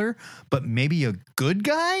Jailer, but maybe a good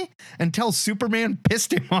guy until Superman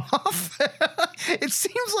pissed him off? It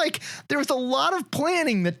seems like there was a lot of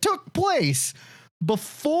planning that took place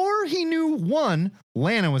before he knew, 1,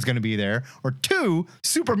 Lana was going to be there, or 2,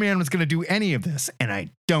 Superman was going to do any of this, and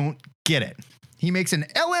I don't get it. He makes an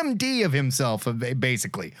LMD of himself,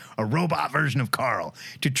 basically, a robot version of Carl,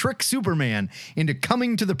 to trick Superman into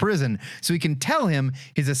coming to the prison so he can tell him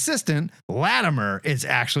his assistant, Latimer, is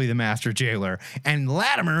actually the Master Jailer, and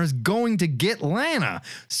Latimer is going to get Lana.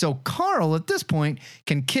 So Carl, at this point,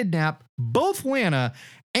 can kidnap both Lana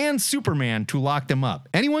and Superman to lock them up.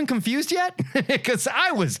 Anyone confused yet? Because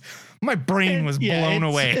my brain was blown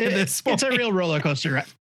away at this point. It's a real roller coaster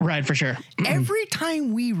ride for sure. Every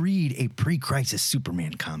time we read a pre-crisis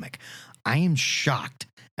Superman comic, I am shocked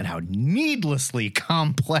at how needlessly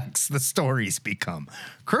complex the stories become.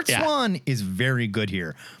 Kurt Swan is very good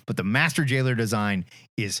here, but the Master Jailer design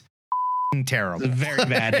is terrible. It's very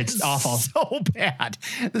bad. It's awful. So bad.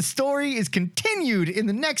 The story is continued in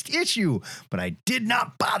the next issue, but I did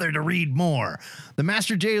not bother to read more. The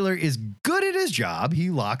Master Jailer is good at his job. He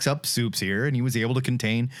locks up Soups here, and he was able to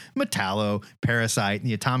contain Metallo, Parasite, and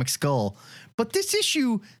the Atomic Skull. But this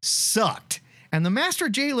issue sucked, and the Master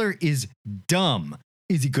Jailer is dumb.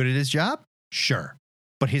 Is he good at his job? Sure.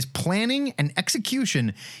 But his planning and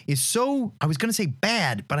execution is so, I was going to say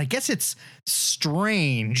bad, but I guess it's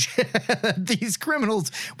strange. These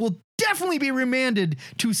criminals will definitely be remanded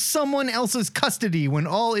to someone else's custody when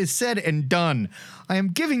all is said and done. I am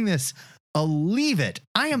giving this a leave it.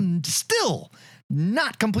 I am still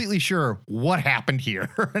not completely sure what happened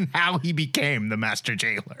here and how he became the Master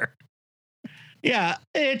Jailer. Yeah,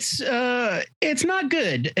 it's not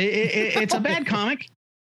good. It's a bad comic.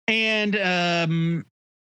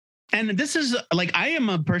 And this is like, I am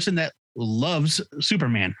a person that loves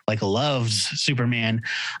Superman. But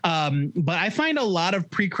I find a lot of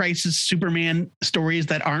pre-crisis Superman stories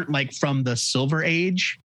that aren't like from the Silver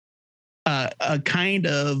Age, kind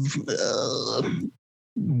of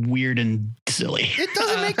weird and silly. It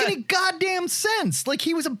doesn't make any goddamn sense. Like,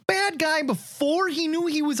 he was a bad guy before he knew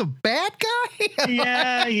he was a bad guy.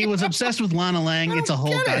 Yeah, he was obsessed with Lana Lang. It's a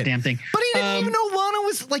whole goddamn thing. But he didn't even know Lana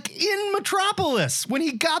was like in Metropolis when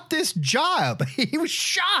he got this job. He was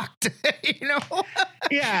shocked, you know?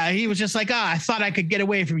 Yeah, he was just like, I thought I could get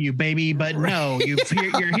away from you, baby, but no,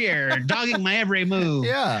 you're here, dogging my every move.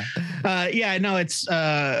 Yeah. No, it's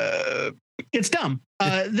dumb.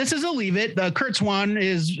 This is a leave it. Kurt Swan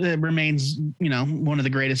remains, one of the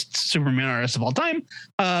greatest Superman artists of all time.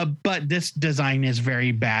 But this design is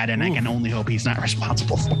very bad, and I can only hope he's not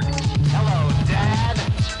responsible for it. Hello, Dad.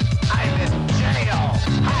 I'm in jail.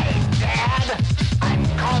 Hi, Dad. I'm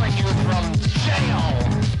calling you from jail.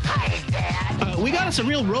 Hi, Dad. we got us a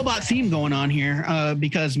real robot theme going on here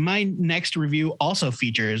because my next review also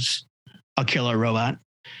features a killer robot.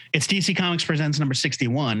 It's DC Comics Presents number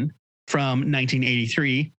 61 from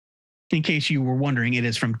 1983. In case you were wondering, it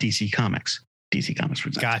is from DC Comics. DC Comics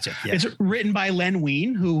Presents. Gotcha. Yeah. It's written by Len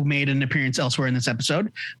Wein, who made an appearance elsewhere in this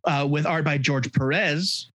episode, with art by George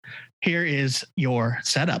Perez. Here is your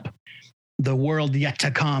setup. The world yet to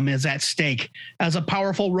come is at stake as a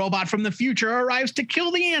powerful robot from the future arrives to kill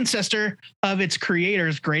the ancestor of its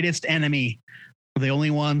creator's greatest enemy. The only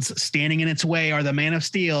ones standing in its way are the Man of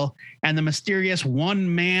Steel and the mysterious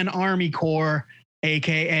one-man army corps,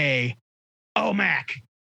 aka OMAC.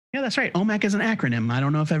 Yeah, that's right. OMAC is an acronym. I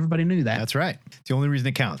don't know if everybody knew that. That's right. It's the only reason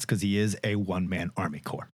it counts because he is a one-man army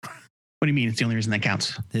corps. What do you mean it's the only reason that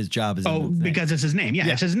counts? His job is because it's his name. Yeah,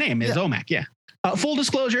 it's his name is OMAC. Yeah. Full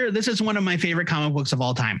disclosure, this is one of my favorite comic books of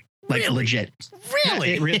all time. Like Really? legit.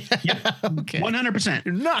 Really? Yep. Okay. 100%.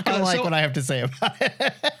 You're not going to like so- what I have to say about it.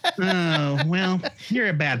 Oh, well, you're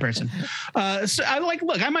a bad person. So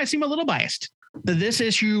look, I might seem a little biased. This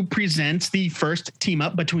issue presents the first team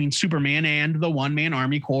up between Superman and the one-man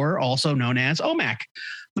army corps, also known as OMAC.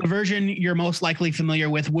 The version you're most likely familiar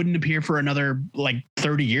with wouldn't appear for another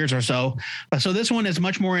 30 years or so. So this one is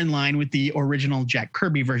much more in line with the original Jack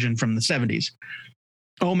Kirby version from the 70s.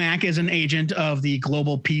 OMAC is an agent of the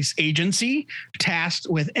Global Peace Agency, tasked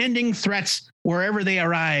with ending threats wherever they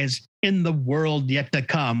arise in the world yet to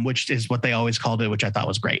come, which is what they always called it, which I thought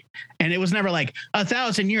was great. And it was never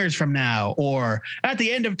 1,000 years from now or at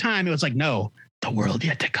the end of time. It was no, the world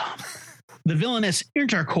yet to come. The villainous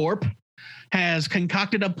Intercorp has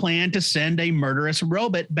concocted a plan to send a murderous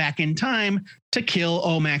robot back in time to kill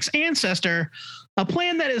OMAC's ancestor, a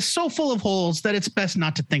plan that is so full of holes that it's best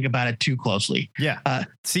not to think about it too closely. Yeah.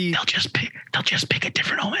 See, They'll just pick a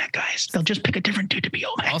different OMAC, guys. They'll just pick a different dude to be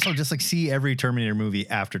OMAC. also just see every Terminator movie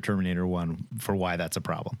after Terminator 1 for why that's a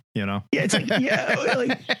problem, Yeah, it's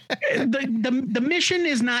the mission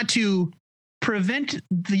is not to prevent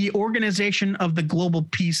the organization of the Global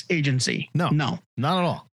Peace Agency. No. Not at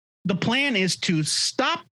all. The plan is to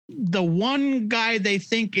stop the one guy they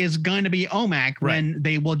think is going to be OMAC when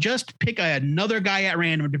they will just pick another guy at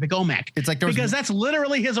random to pick OMAC. It's because that's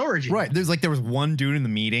literally his origin. Right. There was one dude in the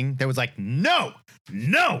meeting that was no,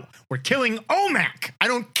 we're killing OMAC. I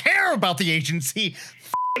don't care about the agency.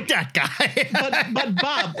 F that guy.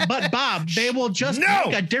 but Bob, they will just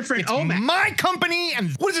pick a different OMAC. My company,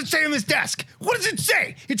 and what does it say on this desk? What does it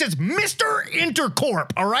say? It says Mr.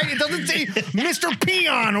 Intercorp, all right? It doesn't say Mr.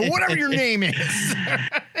 Peon or whatever your name is.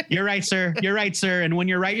 You're right, sir. And when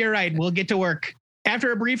you're right. We'll get to work.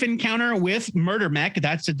 After a brief encounter with Murder Mech,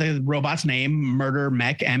 that's the robot's name, Murder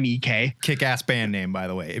Mech, M-E-K. Kick-ass band name, by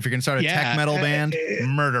the way. If you're going to start a tech metal band,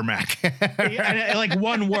 Murder Mech.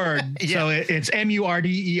 One word. Yeah. So it's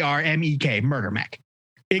M-U-R-D-E-R-M-E-K, Murder Mech.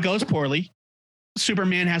 It goes poorly.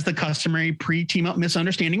 Superman has the customary pre-team up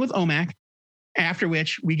misunderstanding with OMAC, after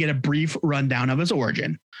which we get a brief rundown of his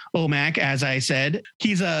origin. OMAC, as I said,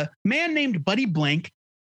 he's a man named Buddy Blank,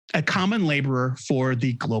 a common laborer for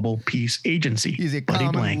the Global Peace Agency. He's a Buddy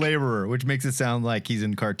common Blank. laborer, which makes it sound like he's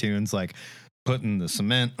in cartoons, putting the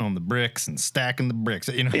cement on the bricks and stacking the bricks.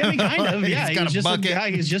 Yeah, I mean, kind of. Yeah, he's got he's a just bucket. a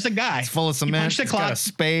guy. He's just a guy. It's full of cement. punched the He's got clock. a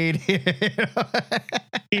spade.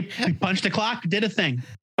 He punched a clock, did a thing.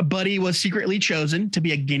 Buddy was secretly chosen to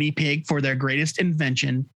be a guinea pig for their greatest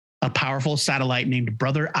invention, a powerful satellite named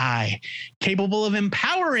Brother Eye, capable of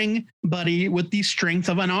empowering Buddy with the strength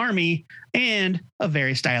of an army and a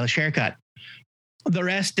very stylish haircut. The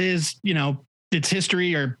rest is, it's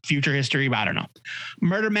history or future history. I don't know.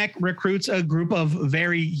 Murder Mech recruits a group of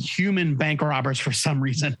very human bank robbers for some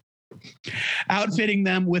reason, outfitting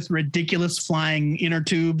them with ridiculous flying inner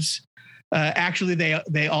tubes. Actually,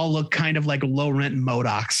 they all look kind of like low-rent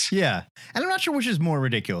Modocs. Yeah. And I'm not sure which is more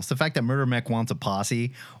ridiculous. The fact that Murder Mech wants a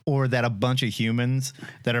posse or that a bunch of humans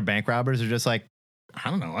that are bank robbers are just I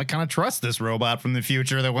don't know. I kind of trust this robot from the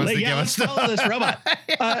future that wants to give us stuff. Follow this robot.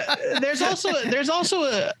 There's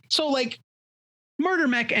also Murder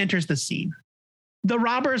Mech enters the scene. The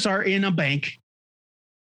robbers are in a bank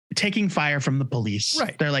taking fire from the police.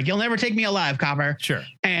 Right. They're like, "You'll never take me alive, copper." Sure.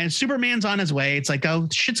 And Superman's on his way. It's oh,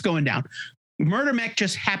 shit's going down. Murder Mech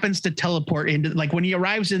just happens to teleport into, when he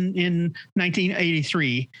arrives in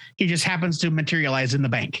 1983, he just happens to materialize in the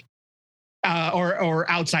bank. Or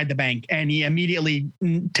outside the bank, and he immediately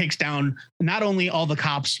takes down not only all the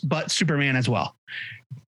cops but Superman as well.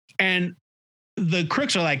 And the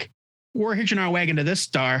crooks are like, "We're hitching our wagon to this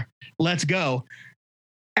star. Let's go."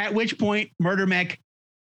 At which point, Murder Mech,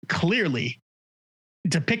 clearly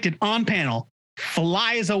depicted on panel,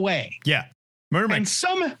 flies away. Yeah. Murder Mech And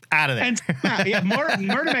some out of there. and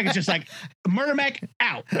Murder Mech is just like Murder Mech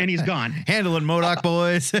out, and he's gone. Handling MODOK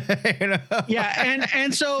boys. You know? Yeah,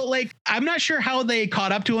 and so like I'm not sure how they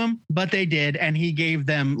caught up to him, but they did, and he gave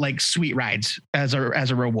them like sweet rides as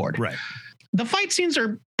a reward. Right. The fight scenes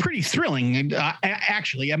are pretty thrilling,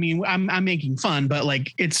 actually. I mean, I'm making fun, but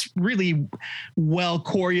like it's really well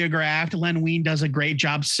choreographed. Len Wein does a great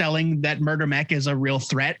job selling that Murder Mech is a real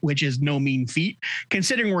threat, which is no mean feat,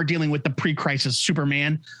 considering we're dealing with the pre-crisis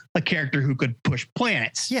Superman, a character who could push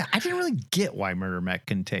planets. Yeah, I didn't really get why Murder Mech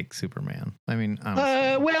can take Superman. I mean,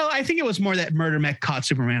 Well, I think it was more that Murder Mech caught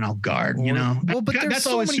Superman off guard, you know? Well, but there's that's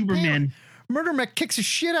so always many Superman. Murder Mech kicks the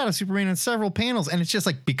shit out of Superman in several panels, and it's just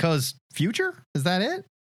like, because future? Is that it?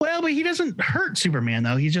 Well, but he doesn't hurt Superman,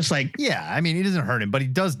 though. He's just like... Yeah, I mean, he doesn't hurt him, but he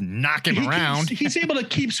does knock him around. He's able to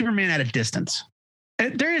keep Superman at a distance.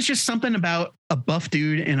 There is just something about a buff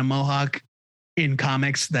dude in a mohawk in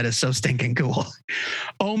comics that is so stinking cool.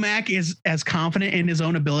 OMAC is as confident in his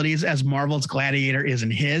own abilities as Marvel's Gladiator is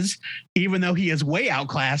in his, even though he is way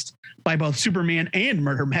outclassed by both Superman and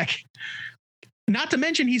Murder Mech. Not to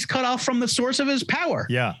mention he's cut off from the source of his power.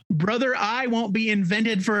 Yeah. Brother Eye won't be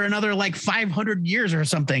invented for another like 500 years or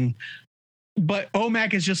something. But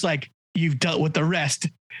OMAC is just like, you've dealt with the rest.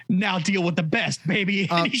 Now deal with the best, baby.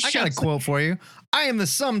 I got a quote for you. I am the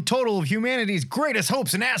sum total of humanity's greatest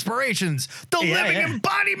hopes and aspirations, the living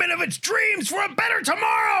embodiment of its dreams for a better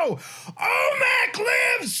tomorrow. OMAC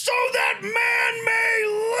lives so that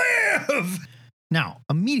man may live. Now,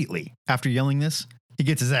 immediately after yelling this, he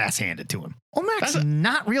gets his ass handed to him. OMAC's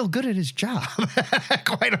not real good at his job,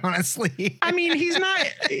 quite honestly. I mean, he's not.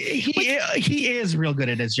 He is real good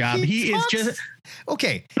at his job. He is just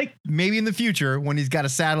okay. Like, maybe in the future when he's got a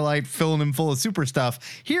satellite filling him full of super stuff.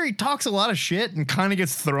 Here he talks a lot of shit and kind of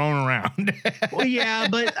gets thrown around. well, yeah,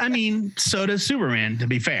 but I mean, so does Superman. To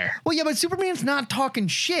be fair. Well, yeah, but Superman's not talking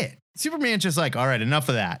shit. Superman's just like, all right, enough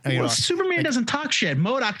of that. Well, Superman doesn't talk shit.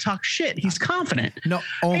 MODOK talks shit. He's confident. No,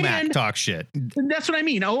 OMAC talks shit. That's what I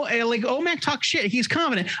mean. Like OMAC talks shit. He's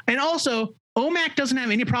confident. And also, OMAC doesn't have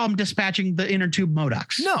any problem dispatching the inner tube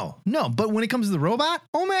MODOKs. No. But when it comes to the robot,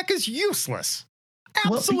 OMAC is useless.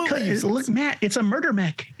 Absolutely useless. Look, Matt, it's a Murder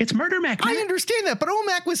Mech. It's Murder Mech. I understand that, but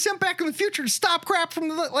OMAC was sent back in the future to stop crap from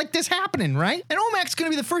like this happening, right? And OMAC's going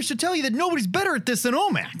to be the first to tell you that nobody's better at this than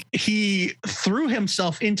OMAC. He threw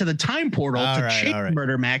himself into the time portal to change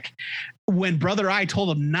Murder Mech when Brother Eye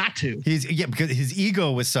told him not to. Because his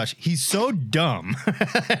ego was such. He's so dumb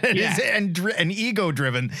and ego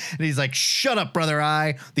driven. And he's like, shut up, Brother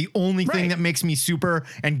Eye. The only thing that makes me super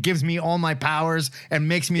and gives me all my powers and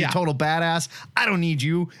makes me a total badass. I don't need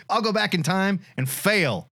you. I'll go back in time and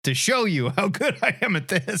fail to show you how good I am at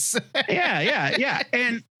this. Yeah.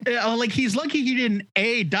 And like, he's lucky he didn't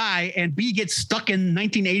A, die, and B, get stuck in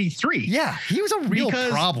 1983. Yeah, he was a real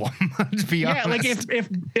problem, to be honest. Yeah, like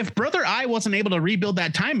if Brother Eye wasn't able to rebuild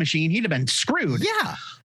that time machine, he'd have been screwed. Yeah.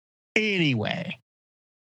 Anyway,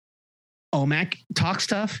 OMAC talks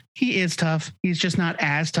tough. He is tough. He's just not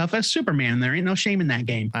as tough as Superman. There ain't no shame in that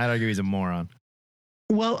game. I'd argue he's a moron.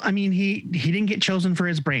 Well, I mean, he didn't get chosen for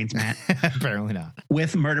his brains, Matt. Apparently not.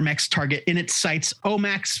 With Murder Mech's target in its sights,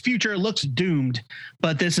 OMAC's future looks doomed.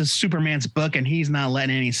 But this is Superman's book, and he's not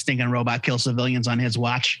letting any stinking robot kill civilians on his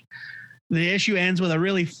watch. The issue ends with a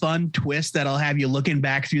really fun twist that'll have you looking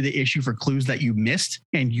back through the issue for clues that you missed,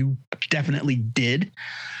 and you definitely did.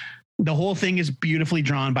 The whole thing is beautifully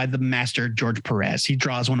drawn by the master George Perez. He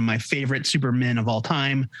draws one of my favorite Supermen of all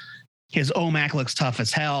time. His OMAC looks tough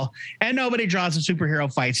as hell, and nobody draws a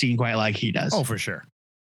superhero fight scene quite like he does. Oh, for sure.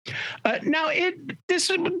 Now,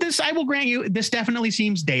 this I will grant you, this definitely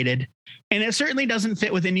seems dated, and it certainly doesn't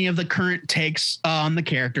fit with any of the current takes on the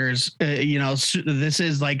characters. This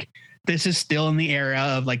is still in the era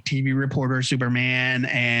of like TV reporter Superman,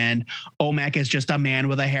 and OMAC is just a man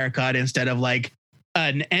with a haircut instead of like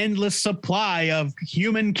an endless supply of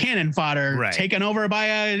human cannon fodder taken over by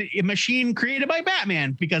a machine created by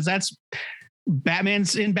Batman, because that's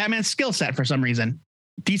Batman's skill set for some reason.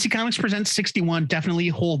 DC Comics Presents 61 definitely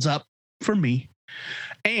holds up for me.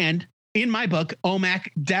 And in my book, OMAC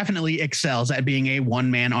definitely excels at being a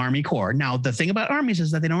one-man army corps. Now, the thing about armies is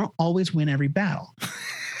that they don't always win every battle.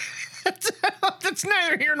 That's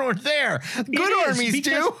neither here nor there. Good armies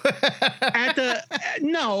do.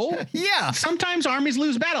 Yeah. Sometimes armies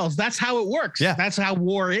lose battles. That's how it works. Yeah. That's how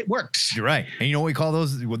it works. You're right. And you know what we call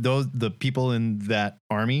those the people in that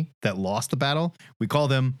army that lost the battle? We call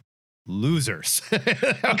them losers.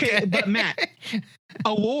 Okay, but Matt,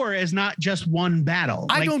 a war is not just one battle.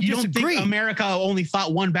 I don't disagree. Don't think America only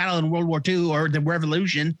fought one battle in World War II or the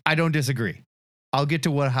Revolution. I don't disagree. I'll get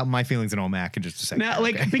to how my feelings in OMAC in just a second. Now,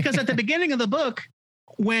 like, because at the beginning of the book,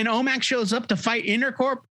 when OMAC shows up to fight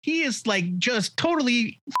Intercorp, he is like just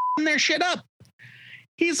totally f***ing their shit up.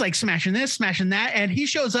 He's like smashing this, smashing that, and he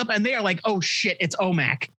shows up and they are like, oh shit, it's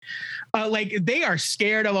OMAC. Like they are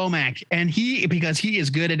scared of OMAC, and because he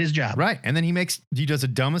is good at his job. Right. And then he does the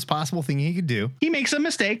dumbest possible thing he could do. He makes a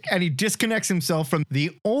mistake. And he disconnects himself from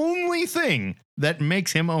the only thing that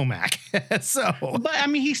makes him OMAC. But I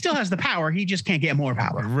mean, he still has the power. He just can't get more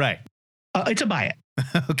power. Right. It's a buy it.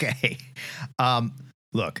 Okay.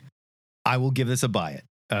 Look, I will give this a buy it.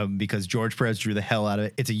 Because George Perez drew the hell out of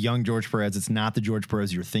it. It's a young George Perez. It's not the George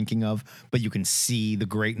Perez you're thinking of, but you can see the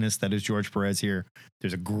greatness that is George Perez here.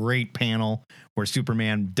 There's a great panel where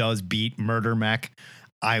Superman does beat Murder Mech.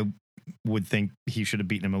 I would think he should have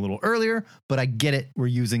beaten him a little earlier, but I get it. We're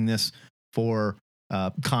using this for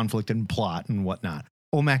conflict and plot and whatnot.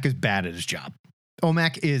 OMAC is bad at his job.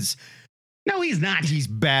 No, he's not. He's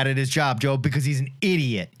bad at his job, Joe, because he's an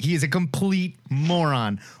idiot. He is a complete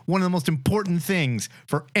moron. One of the most important things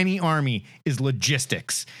for any army is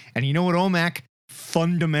logistics. And you know what OMAC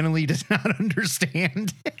fundamentally does not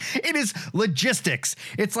understand? It is logistics.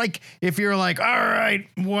 It's like if you're like, all right,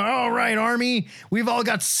 army, we've all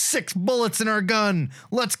got 6 bullets in our gun.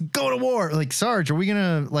 Let's go to war. Like, Sarge, are we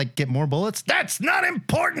going to like get more bullets? That's not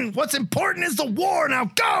important. What's important is the war.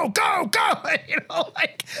 Now go. You know,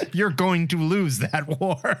 like you're going to lose that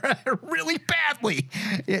war really badly.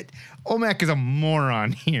 OMAC is a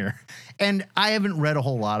moron here. And I haven't read a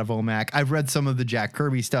whole lot of OMAC. I've read some of the Jack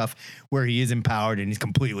Kirby stuff where he is empowered and he's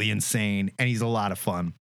completely insane and he's a lot of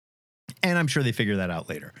fun. And I'm sure they figure that out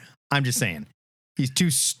later. I'm just saying. He's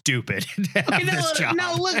too stupid to have this job.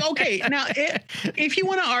 Now, look, okay. Now, if you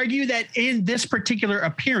want to argue that in this particular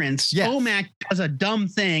appearance, yes, OMAC does a dumb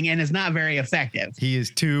thing and is not very effective. He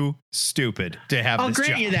is too stupid to have this job. I'll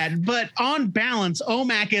grant you that. But on balance,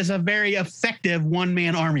 OMAC is a very effective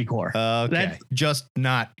one-man Army Corps. Okay. Just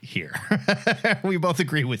not here. We both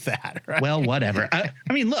agree with that, right? Well, whatever. I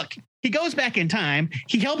mean, look. He goes back in time.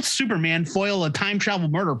 He helps Superman foil a time travel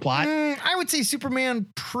murder plot. I would say Superman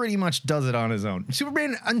pretty much does it on his own.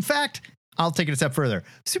 Superman, in fact, I'll take it a step further.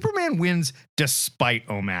 Superman wins despite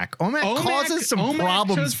OMAC. OMAC causes some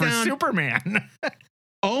problems for Superman.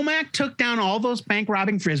 OMAC took down all those bank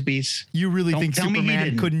robbing frisbees. You really think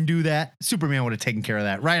Superman couldn't do that? Superman would have taken care of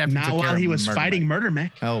that right after. Not while he was fighting Murder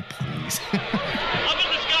Mech. Oh, please.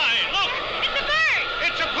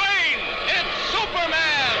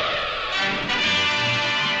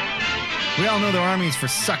 We all know the army's for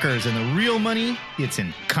suckers, and the real money, it's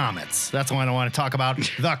in comets. That's why I want to talk about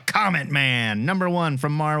The Comet Man, #1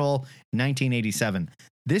 from Marvel, 1987.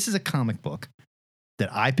 This is a comic book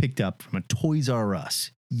that I picked up from a Toys R Us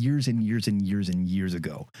years and years and years and years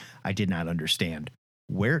ago. I did not understand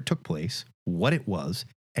where it took place, what it was,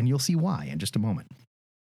 and you'll see why in just a moment.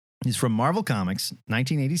 It's from Marvel Comics,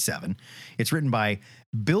 1987. It's written by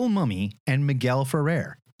Bill Mumy and Miguel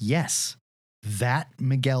Ferrer. Yes. That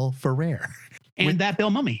Miguel Ferrer. And that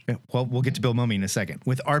Bill Mumy. Well, we'll get to Bill Mumy in a second.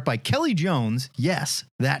 With art by Kelly Jones. Yes,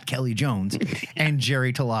 that Kelly Jones. And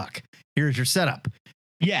Jerry Talak. Here's your setup.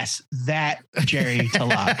 Yes, that Jerry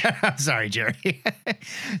Talak. Sorry, Jerry.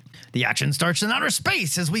 The action starts in outer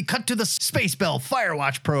space as we cut to the Space Bell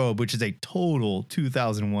Firewatch probe, which is a total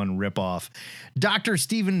 2001 ripoff. Dr.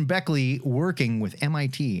 Stephen Beckley, working with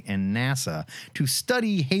MIT and NASA to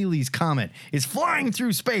study Halley's Comet, is flying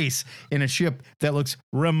through space in a ship that looks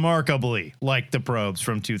remarkably like the probes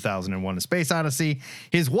from 2001: A Space Odyssey.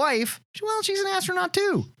 His wife, well, she's an astronaut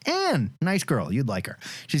too. Anne, nice girl, you'd like her.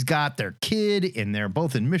 She's got their kid, and they're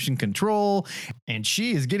both in mission control, and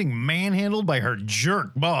she is getting manhandled by her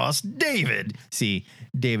jerk boss, David. See,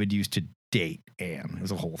 David used to date Anne. It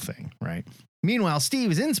was a whole thing, right? Meanwhile,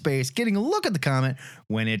 Steve is in space getting a look at the comet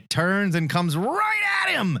when it turns and comes right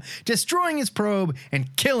at him, destroying his probe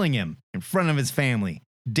and killing him in front of his family.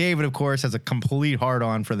 David, of course, has a complete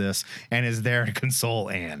hard-on for this and is there to console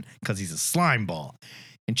Anne because he's a slime ball.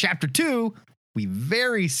 In Chapter 2, we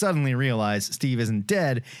very suddenly realize Steve isn't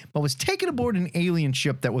dead, but was taken aboard an alien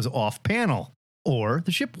ship that was off-panel. Or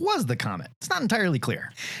the ship was the comet. It's not entirely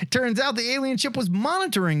clear. It turns out the alien ship was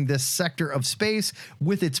monitoring this sector of space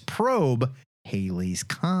with its probe, Halley's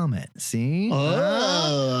Comet. See?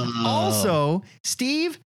 Oh. Also,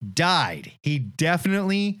 Steve died. He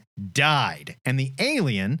definitely died. And the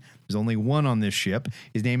alien, there's only one on this ship,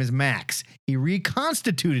 his name is Max. He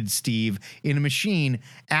reconstituted Steve in a machine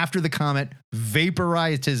after the comet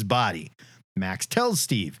vaporized his body. Max tells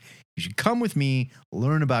Steve, you should come with me,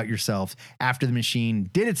 learn about yourself after the machine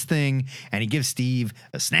did its thing, and he gives Steve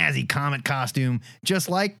a snazzy comet costume, just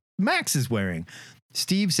like Max is wearing.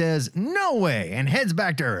 Steve says, no way, and heads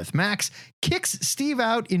back to Earth. Max kicks Steve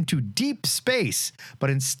out into deep space, but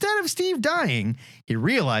instead of Steve dying, he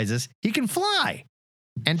realizes he can fly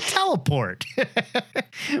and teleport.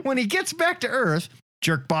 When he gets back to Earth,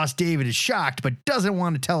 Jerk Boss David is shocked, but doesn't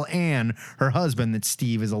want to tell Anne, her husband, that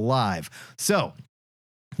Steve is alive. So,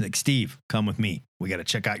 like, Steve, come with me. We got to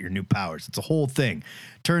check out your new powers. It's a whole thing.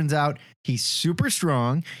 Turns out he's super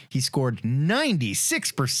strong. He scored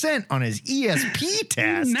 96% on his ESP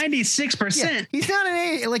test. 96%. Yeah, he's not an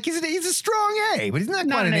A. Like, he's a strong A, but he's not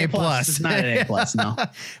quite an A+. It's not an A+, no.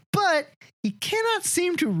 But he cannot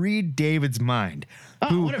seem to read David's mind.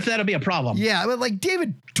 Oh, what if that'll be a problem? Yeah, but like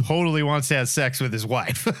David totally wants to have sex with his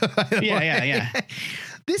wife. Yeah.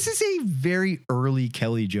 This is a very early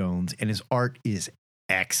Kelly Jones, and his art is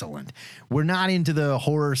excellent. We're not into the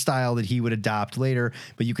horror style that he would adopt later,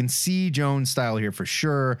 but you can see Jones' style here for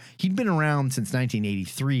sure. He'd been around since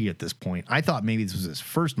 1983 at this point. I thought maybe this was his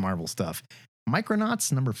first Marvel stuff.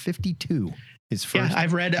 Micronauts number 52. His first. Yeah,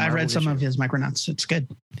 I've read some of his Micronauts. It's good.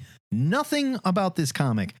 Nothing about this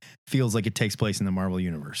comic feels like it takes place in the Marvel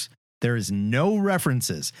Universe. There is no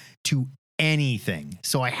references to anything.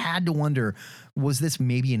 So I had to wonder, was this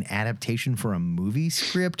maybe an adaptation for a movie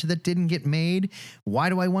script that didn't get made? Why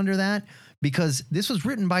do I wonder that? Because this was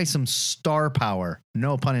written by some star power,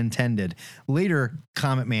 no pun intended. Later,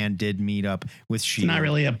 Comet Man did meet up with Shield.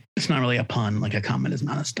 It's not really a pun. Like, a comet is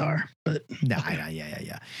not a star, but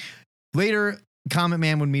Yeah. Later, Comet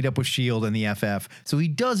Man would meet up with Shield and the FF, so he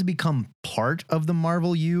does become part of the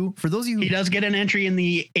Marvel U. For those of you he does get an entry in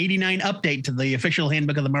the 89 update to the official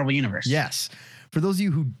handbook of the Marvel Universe. Yes. For those of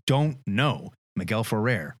you who don't know, Miguel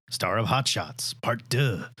Ferrer, star of Hot Shots, Part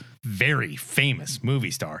 2, very famous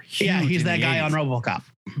movie star. Yeah, he's that guy 80s. on RoboCop.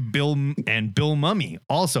 Bill Mummy,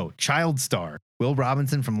 also child star. Will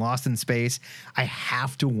Robinson from Lost in Space. I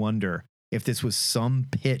have to wonder if this was some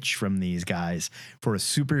pitch from these guys for a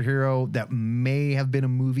superhero that may have been a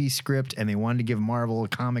movie script and they wanted to give Marvel a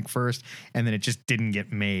comic first and then it just didn't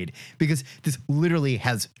get made, because this literally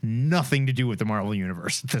has nothing to do with the Marvel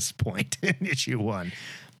Universe at this point in issue 1.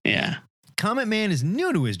 Yeah. Comet Man is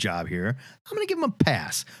new to his job here. I'm going to give him a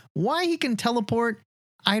pass. Why he can teleport,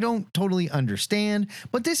 I don't totally understand,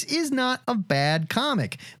 but this is not a bad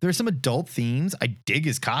comic. There's some adult themes. I dig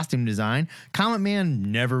his costume design. Comet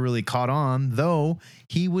Man never really caught on, though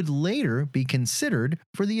he would later be considered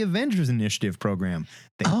for the Avengers Initiative program.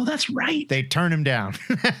 That's right. They turned him down.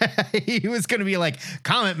 He was going to be like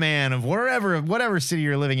Comet Man of whatever city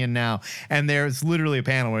you're living in now. And there's literally a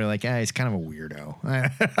panel where you're like, he's kind of a weirdo.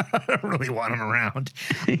 I don't really want him around.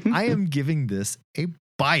 I am giving this a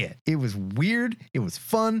buy it. It was weird. It was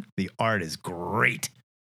fun. The art is great.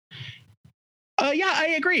 Yeah,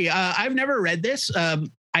 I agree. I've never read this. I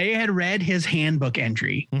had read his handbook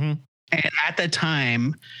entry. Mm-hmm. And at the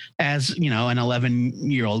time, as you know, an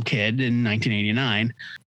 11-year-old kid in 1989,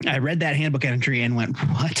 I read that handbook entry and went,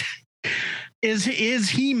 what? Is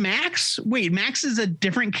he Max? Wait, Max is a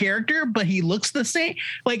different character, but he looks the same?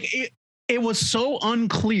 Like, it was so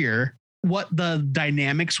unclear what the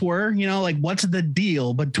dynamics were, like, what's the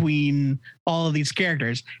deal between all of these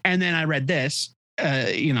characters. And then I read this,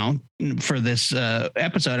 for this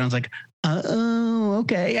episode, I was like, oh,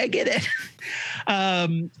 okay, I get it.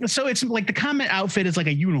 So it's like the Comet outfit is like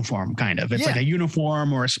a uniform, kind of. It's like a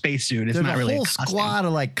uniform or a spacesuit. It's There's not really a whole a costume. squad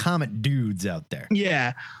of like Comet dudes out there.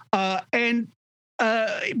 Yeah. But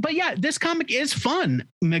yeah, this comic is fun.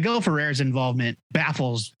 Miguel Ferrer's involvement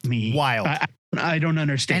baffles me. Wild. I don't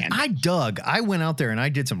understand. And I went out there and I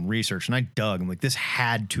did some research and I dug. I'm like, this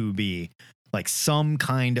had to be like some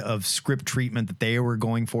kind of script treatment that they were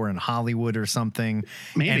going for in Hollywood or something.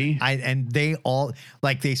 Maybe. And they all,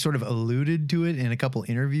 like, they sort of alluded to it in a couple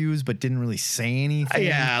interviews, but didn't really say anything.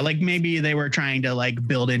 Yeah. Like maybe they were trying to like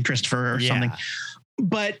build interest for something.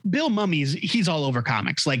 But Bill Mummy's, he's all over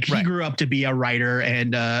comics. Like he grew up to be a writer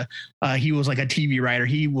and he was like a TV writer.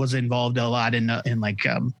 He was involved a lot in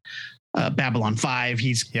Babylon 5.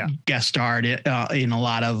 He's guest starred in a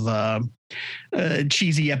lot of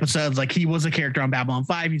cheesy episodes. Like he was a character on Babylon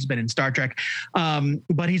 5. He's been in Star Trek.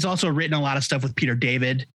 But he's also written a lot of stuff with Peter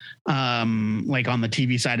David, like on the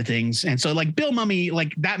TV side of things. And so like Bill Mummy,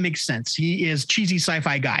 like that makes sense. He is cheesy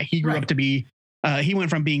sci-fi guy. He grew up to be, he went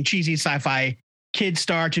from being cheesy sci-fi kid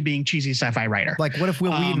star to being cheesy sci-fi writer. Like what if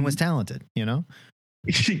Will Wheaton was talented, but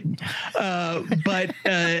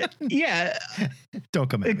yeah, don't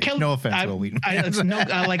come at me. No offense, Will Wheaton.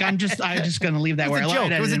 I'm just gonna leave that where I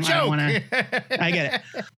it was a joke. I get it.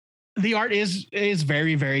 The art is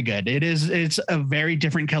very, very good. It's a very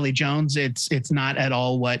different Kelly Jones. It's not at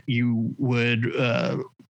all what you would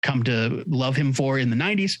come to love him for in the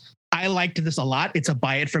 90s. I liked this a lot. It's a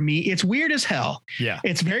buy it from me. It's weird as hell. Yeah.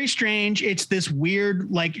 It's very strange. It's this weird,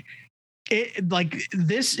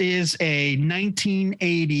 this is a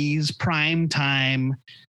 1980s primetime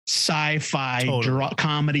sci-fi Totally.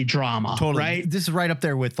 comedy drama, Totally. right? This is right up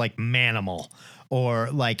there with like Manimal or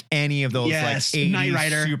like any of those Yes, like 80s Knight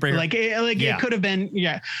Rider. superhero It could have been,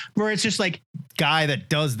 where it's just like, guy that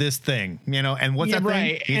does this thing, and what's that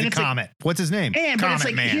right. thing? He's And a it's like- comet. What's his name? and but Comet it's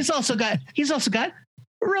like Man. he's also got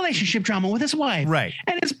relationship drama with his wife. Right.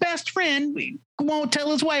 And his best friend won't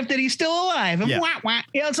tell his wife that he's still alive. And Yeah. wah, wah.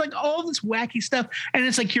 It's like all this wacky stuff. And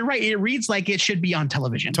it's like, you're right. It reads like it should be on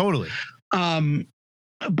television. Totally.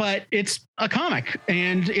 But it's a comic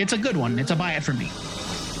and it's a good one. It's a buy it for me.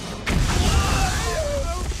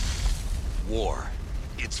 War.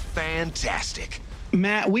 It's fantastic.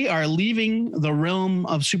 Matt, we are leaving the realm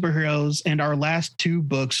of superheroes, and our last two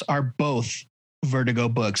books are both Vertigo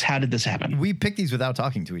books. How did this happen? We picked these without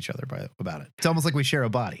talking to each other about it. It's almost like we share a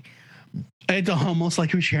body. It's almost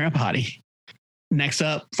like we share a body. Next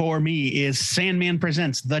up for me is Sandman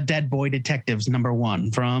Presents The Dead Boy Detectives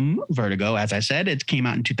 #1 from Vertigo. As I said, it came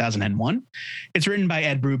out in 2001. It's written by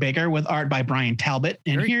Ed Brubaker with art by Brian Talbot.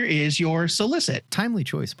 And here is your solicit. Timely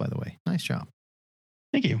choice, by the way. Nice job.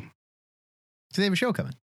 Thank you. So they have a show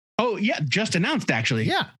coming. Oh, yeah. Just announced, actually.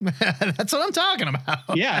 Yeah. That's what I'm talking about.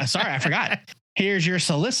 Yeah. Sorry, I forgot. Here's your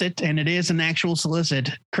solicit, and it is an actual solicit,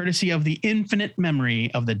 courtesy of the infinite memory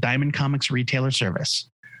of the Diamond Comics retailer service.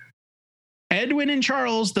 Edwin and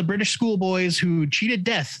Charles, the British schoolboys who cheated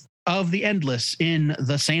death of the endless in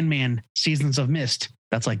The Sandman Seasons of Mist.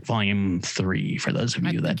 That's like volume 3 for those of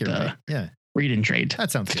I you think that you're right. Yeah. read and trade.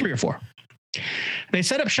 That sounds 3 good. or 4. They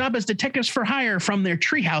set up shop as detectives for hire from their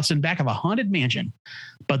treehouse in back of a haunted mansion.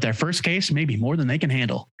 But their first case may be more than they can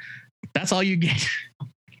handle. That's all you get.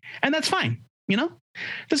 And that's fine.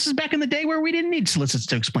 This is back in the day where we didn't need solicits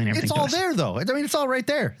to explain everything. It's to all us. there, though. I mean, it's all right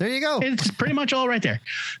there. There you go. It's pretty much all right there.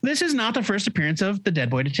 This is not the first appearance of the Dead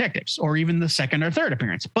Boy Detectives, or even the second or third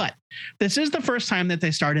appearance, but this is the first time that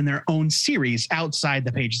they start in their own series outside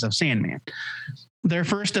the pages of Sandman. Their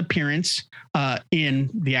first appearance in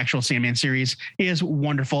the actual Sandman series is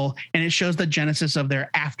wonderful, and it shows the genesis of their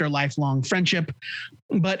after-lifelong friendship,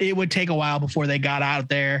 but it would take a while before they got out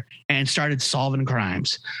there and started solving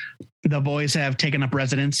crimes. The boys have taken up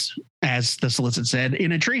residence, as the solicit said,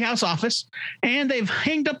 in a treehouse office, and they've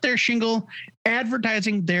hanged up their shingle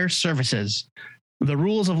advertising their services. The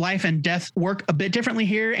rules of life and death work a bit differently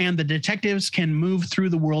here, and the detectives can move through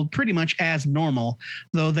the world pretty much as normal,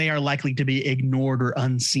 though they are likely to be ignored or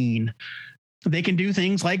unseen. They can do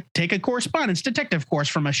things like take a correspondence detective course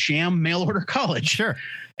from a sham mail order college. Sure.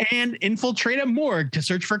 And infiltrate a morgue to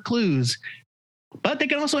search for clues. But they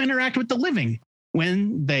can also interact with the living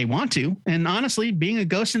when they want to. And honestly, being a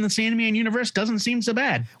ghost in the Sandman universe doesn't seem so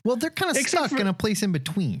bad. Well, they're kind of Except stuck for- in a place in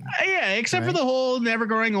between. Yeah, except for Right. the whole never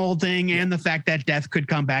growing old thing and the fact that death could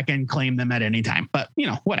come back and claim them at any time. But,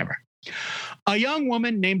 whatever. A young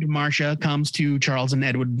woman named Marcia comes to Charles and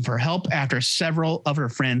Edwin for help after several of her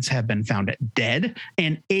friends have been found dead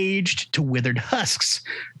and aged to withered husks.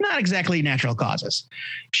 Not exactly natural causes.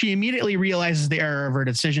 She immediately realizes the error of her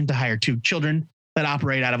decision to hire 2 children that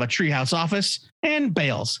operate out of a treehouse office and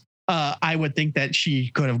bails. I would think that she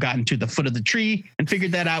could have gotten to the foot of the tree and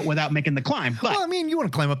figured that out without making the climb. But Well, I mean, you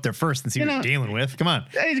want to climb up there first and see what you're dealing with. Come on.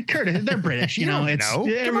 hey, Curtis, they're British, You don't it's know.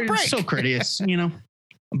 Give 'em a they're break. so courteous,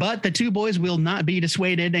 But the 2 boys will not be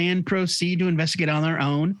dissuaded and proceed to investigate on their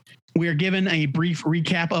own. We are given a brief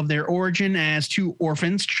recap of their origin as 2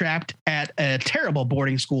 orphans trapped at a terrible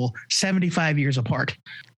boarding school 75 years apart.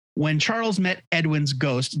 When Charles met Edwin's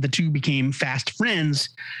ghost, the 2 became fast friends.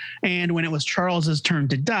 And when it was Charles's turn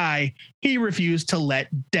to die, he refused to let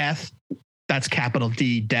death, that's capital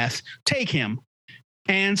D, death, take him.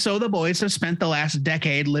 And so the boys have spent the last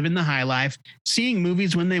decade living the high life, seeing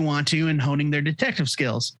movies when they want to, and honing their detective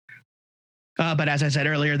skills. But as I said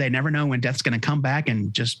earlier, they never know when death's going to come back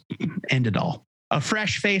and just end it all. A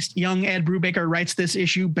fresh-faced young Ed Brubaker writes this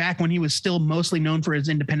issue back when he was still mostly known for his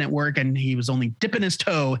independent work, and he was only dipping his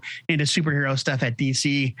toe into superhero stuff at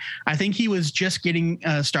DC. I think he was just getting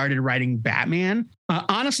started writing Batman.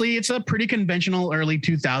 Honestly, it's a pretty conventional early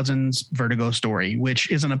 2000s Vertigo story, which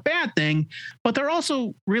isn't a bad thing, but there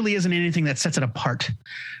also really isn't anything that sets it apart.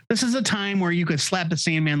 This is a time where you could slap the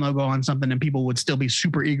Sandman logo on something and people would still be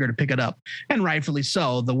super eager to pick it up. And rightfully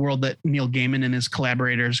so. The world that Neil Gaiman and his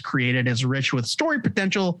collaborators created is rich with story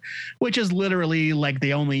potential, which is literally like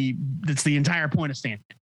it's the entire point of Sandman.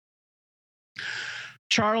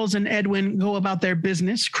 Charles and Edwin go about their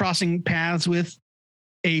business, crossing paths with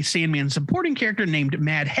a Sandman supporting character named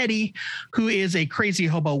Mad Hetty, who is a crazy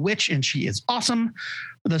hobo witch, and she is awesome.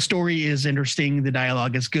 The story is interesting. The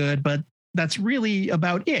dialogue is good, but that's really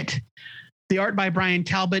about it. The art by Brian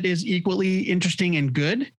Talbot is equally interesting and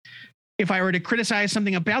good. If I were to criticize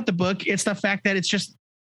something about the book, it's the fact that it's just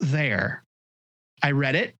there. I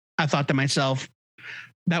read it. I thought to myself,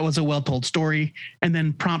 that was a well-told story, and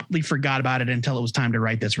then promptly forgot about it until it was time to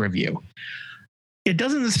write this review. It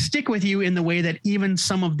doesn't stick with you in the way that even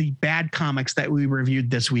some of the bad comics that we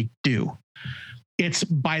reviewed this week do. It's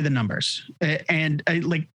by the numbers. And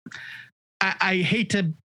I hate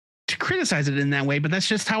to criticize it in that way, but that's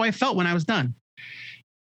just how I felt when I was done.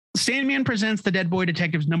 Sandman Presents The Dead Boy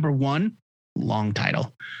Detectives #1, long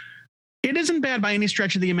title. It isn't bad by any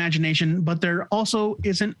stretch of the imagination, but there also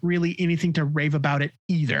isn't really anything to rave about it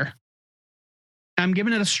either. I'm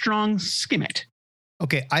giving it a strong skim it.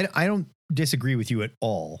 Okay, I don't disagree with you at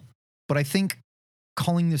all, but I think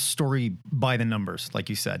calling this story by the numbers, like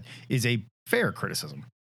you said, is a fair criticism,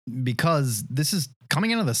 because this is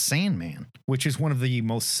coming out of the Sandman, which is one of the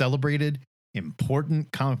most celebrated,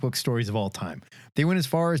 important comic book stories of all time. They went as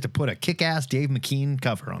far as to put a kick-ass Dave McKean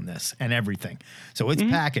cover on this and everything. So it's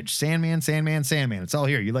packaged. Sandman, Sandman, Sandman. It's all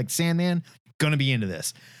here. You like Sandman? Gonna be into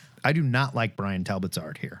this. I do not like Brian Talbot's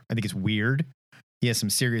art here. I think it's weird. He has some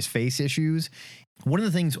serious face issues. One of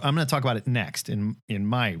the things, I'm going to talk about it next in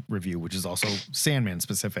my review, which is also Sandman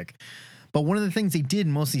specific. But one of the things they did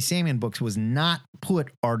in most of these Sandman books was not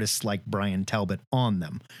put artists like Brian Talbot on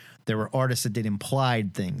them. There were artists that did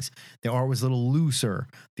implied things. The art was a little looser.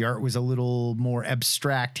 The art was a little more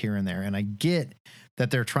abstract here and there. And I get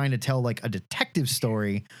that they're trying to tell like a detective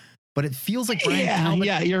story, but it feels like Brian Talbot.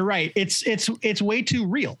 Yeah, you're right. It's way too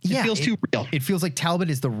real. It feels too real. It feels like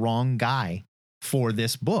Talbot is the wrong guy for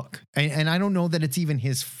this book. And I don't know that it's even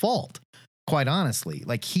his fault, quite honestly.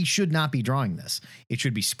 Like, he should not be drawing this. It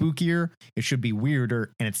should be spookier. It should be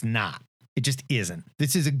weirder. And it's not. It just isn't.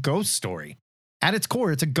 This is a ghost story. At its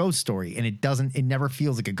core, it's a ghost story, and it never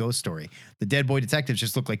feels like a ghost story. The Dead Boy Detectives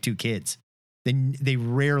just look like two kids. They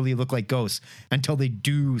rarely look like ghosts until they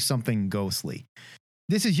do something ghostly.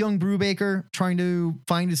 This is young Brubaker trying to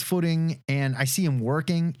find his footing, and I see him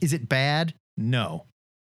working. Is it bad? No.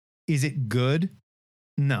 Is it good?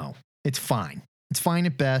 No. It's fine. It's fine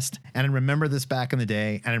at best. And I remember this back in the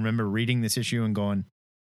day, and I remember reading this issue and going,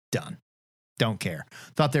 done. Don't care.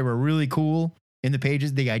 Thought they were really cool in the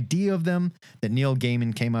pages. The idea of them that Neil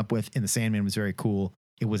Gaiman came up with in the Sandman was very cool.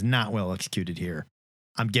 It was not well executed here.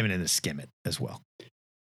 I'm giving it a skim it as well.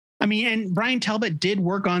 I mean, and Brian Talbot did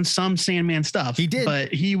work on some Sandman stuff. He did.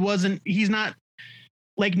 But he's not,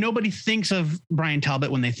 like, nobody thinks of Brian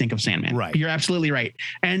Talbot when they think of Sandman. Right. You're absolutely right.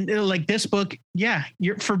 And like this book,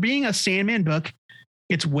 for being a Sandman book,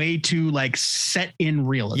 it's way too like set in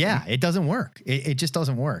realism. Yeah, it doesn't work. It just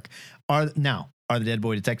doesn't work. Are the Dead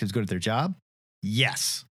Boy Detectives good at their job?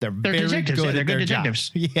 Yes. They're very detectives. good They're at good their detectives.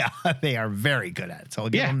 job. Yeah, they are very good at it. So I'll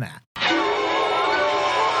give them that.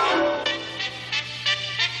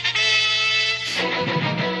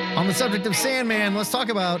 On the subject of Sandman, let's talk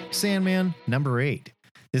about Sandman #8.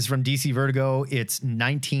 This is from DC Vertigo. It's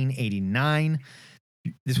 1989.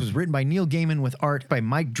 This was written by Neil Gaiman with art by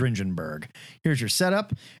Mike Dringenberg. Here's your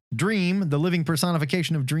setup. Dream, the living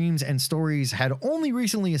personification of dreams and stories, had only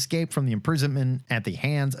recently escaped from the imprisonment at the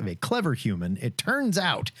hands of a clever human. It turns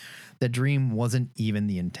out that Dream wasn't even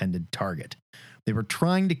the intended target. They were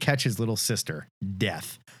trying to catch his little sister,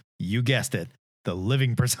 Death. You guessed it, the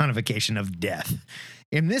living personification of death.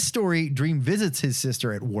 In this story, Dream visits his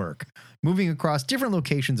sister at work, moving across different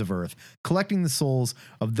locations of Earth, collecting the souls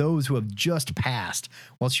of those who have just passed,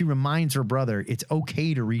 while she reminds her brother it's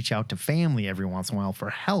okay to reach out to family every once in a while for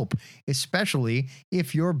help, especially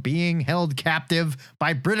if you're being held captive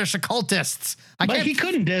by British occultists. But he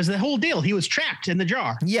couldn't. There's the whole deal. He was trapped in the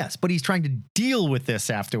jar. Yes, but he's trying to deal with this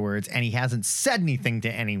afterwards, and he hasn't said anything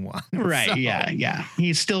to anyone. Right, So, yeah.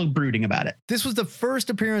 He's still brooding about it. This was the first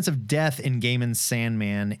appearance of Death in Gaiman's Sandman,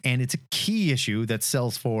 and it's a key issue that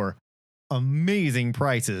sells for amazing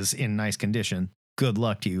prices in nice condition. Good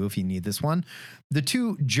luck to you if you need this one. The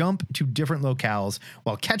two jump to different locales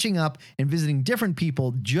while catching up and visiting different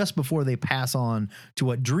people just before they pass on to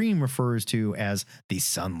what Dream refers to as the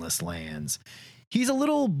Sunless Lands. He's a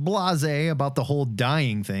little blasé about the whole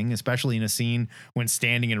dying thing, especially in a scene when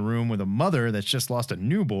standing in a room with a mother that's just lost a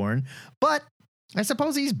newborn, but I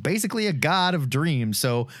suppose he's basically a god of dreams,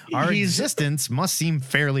 so our existence must seem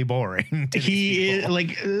fairly boring. He is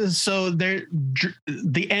like, so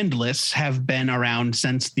the Endless have been around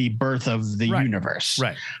since the birth of the universe.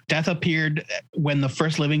 Right. Death appeared when the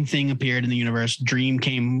first living thing appeared in the universe. Dream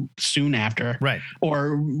came soon after. Right.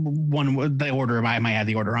 Or the order, I might have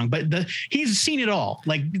the order wrong, but he's seen it all.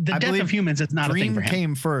 Like the death of humans is not a thing for him. Dream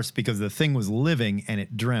came first because the thing was living and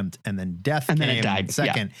it dreamt, and then death came then it died.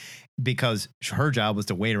 second. Because her job was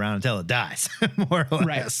to wait around until it dies, more or less.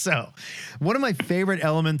 Right. So one of my favorite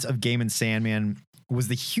elements of Gaiman's Sandman was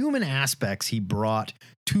the human aspects he brought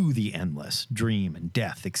to the Endless, Dream and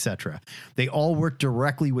Death, etc. They all worked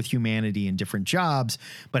directly with humanity in different jobs,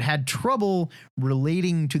 but had trouble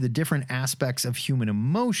relating to the different aspects of human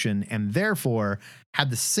emotion, and therefore had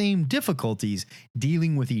the same difficulties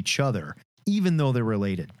dealing with each other, even though they're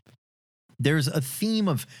related. There's a theme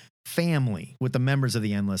of family with the members of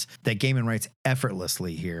the Endless that Gaiman writes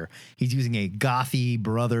effortlessly here. He's using a gothy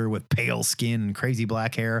brother with pale skin and crazy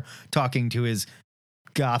black hair talking to his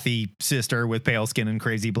gothy sister with pale skin and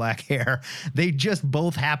crazy black hair. They just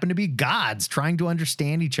both happen to be gods trying to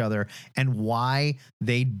understand each other and why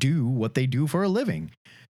they do what they do for a living.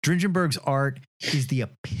 Dringenberg's art is the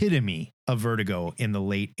epitome of Vertigo in the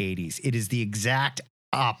late 80s. It is the exact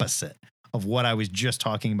opposite of what I was just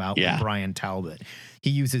talking about with Brian Talbot.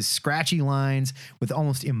 He uses scratchy lines with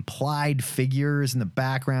almost implied figures in the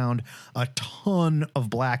background, a ton of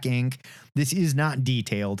black ink. This is not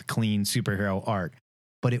detailed, clean superhero art,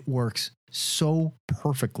 but it works so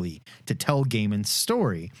perfectly to tell Gaiman's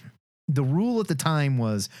story. The rule at the time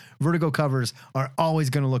was Vertigo covers are always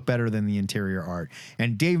going to look better than the interior art.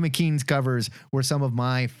 And Dave McKean's covers were some of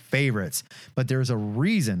my favorites. But there's a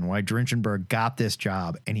reason why Dringenberg got this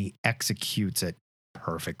job, and he executes it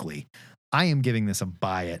perfectly. I am giving this a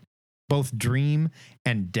buy it. Both Dream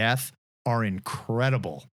and Death are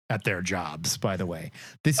incredible at their jobs, by the way.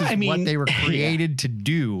 This is what they were created to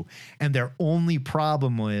do. And their only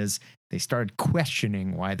problem was they started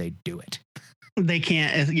questioning why they do it. They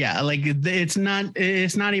can't. Like it's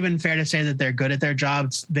not even fair to say that they're good at their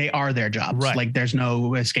jobs. They are their jobs. Right. Like there's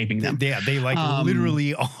no escaping them. Yeah. They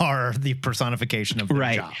literally are the personification of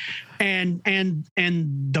their job. And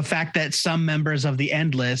the fact that some members of the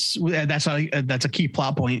Endless, that's a key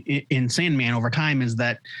plot point in Sandman over time, is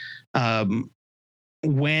that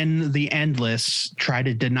when the Endless try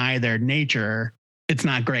to deny their nature, it's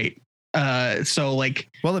not great.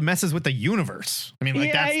 It messes with the universe. I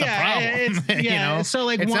mean, that's the problem. You know? So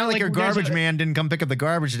it's not like your garbage man didn't come pick up the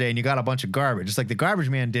garbage today and you got a bunch of garbage. It's like the garbage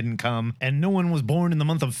man didn't come and no one was born in the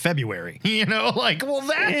month of February. That's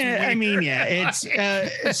weird. I mean,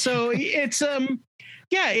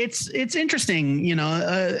 it's interesting.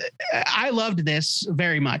 I loved this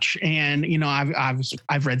very much, and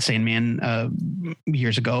I've read Sandman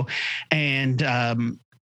years ago, and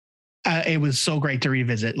it was so great to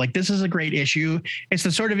revisit. Like, this is a great issue. It's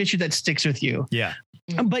the sort of issue that sticks with you. Yeah.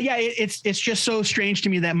 But yeah, it's just so strange to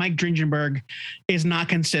me that Mike Dringenberg is not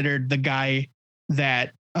considered the guy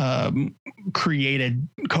that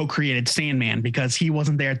co-created Sandman, because he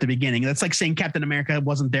wasn't there at the beginning. That's like saying Captain America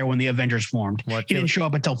wasn't there when the Avengers formed. He didn't show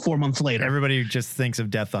up until 4 months later. Everybody just thinks of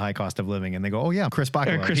Death, the High Cost of Living, and they go, "Oh yeah, Chris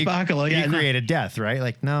Bacalo. He created Death, right?"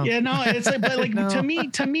 Like, no. Yeah, no. It's like, but like to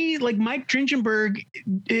me, like Mike Dringenberg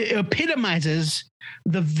epitomizes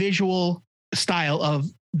the visual style of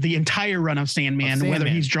the entire run of Sandman, whether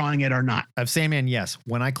he's drawing it or not. Of Sandman, yes.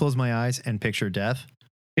 When I close my eyes and picture Death,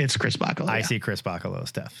 it's Chris Bacalo. I see Chris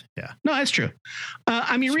Bacalo's Death. Yeah. No, that's true.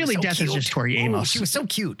 I mean, really, Death is just Tori Amos. She was so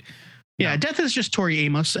cute. Yeah, Death is just Tori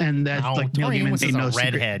Amos, and that's like Neil Gaiman made no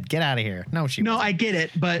redhead. Get out of here. No, she wasn't. I get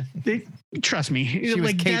it, but trust me. She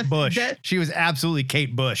was Kate Bush. She was absolutely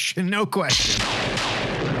Kate Bush. No question.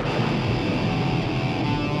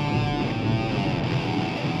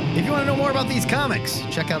 If you want to know more about these comics,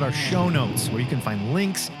 check out our show notes where you can find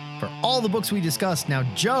links for all the books we discussed. Now,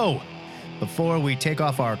 Joe, before we take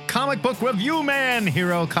off our comic book review man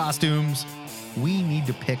hero costumes, we need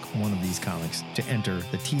to pick one of these comics to enter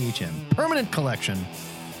the THM permanent collection,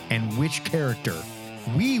 and which character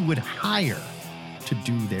we would hire to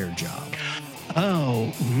do their job.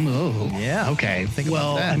 Oh. Yeah. Okay. Think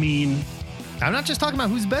about that. I mean, I'm not just talking about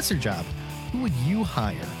who's best their job. Who would you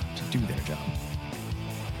hire to do their job?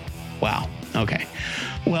 Wow. Okay.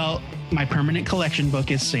 Well, my permanent collection book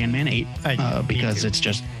is Sandman 8 because it's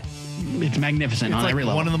magnificent on every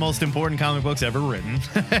level. One of the most important comic books ever written.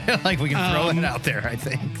 Like, we can throw it out there, I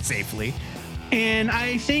think, safely. And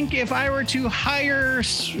I think if I were to hire,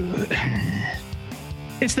 it's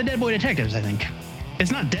the Dead Boy Detectives, I think.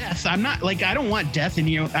 It's not death. I'm not like, I don't want death in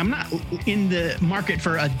you. I'm not in the market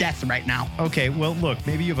for a death right now. Okay, well, look,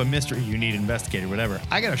 maybe you have a mystery you need investigated, whatever.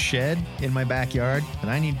 I got a shed in my backyard that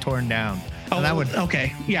I need torn down. And I would,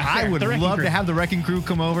 okay. Yeah. I fair. would The wrecking love crew. to have the wrecking crew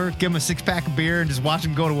come over, give them a 6-pack of beer, and just watch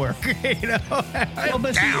them go to work. You know, Well,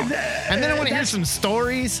 but see, Down. And then I want to hear some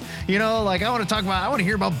stories. You know, like I want to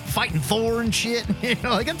hear about fighting Thor and shit. You know,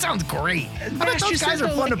 like that sounds great. I bet That's those just guys it, are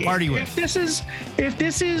though, fun like, to party with. If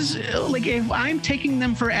this is like, if I'm taking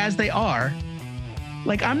them for as they are,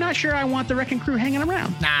 like, I'm not sure I want the wrecking crew hanging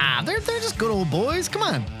around. Nah, they're just good old boys. Come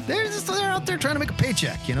on, they're out there trying to make a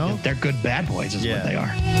paycheck. You know. They're good bad boys, is Yeah. what they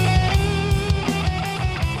are.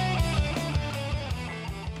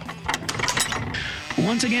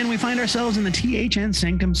 Once again, we find ourselves in the THN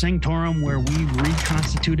Sanctum Sanctorum, where we've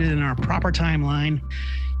reconstituted in our proper timeline.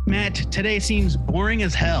 Matt, today seems boring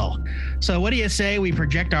as hell. So what do you say we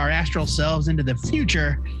project our astral selves into the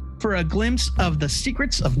future for a glimpse of the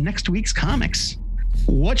secrets of next week's comics?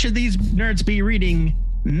 What should these nerds be reading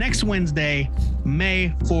next Wednesday,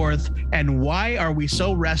 May 4th? And why are we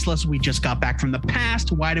so restless? We just got back from the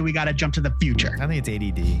past. Why do we got to jump to the future? I think it's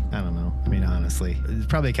ADD. I don't know. I mean, honestly, it's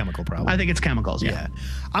probably a chemical problem. I think it's chemicals. Yeah.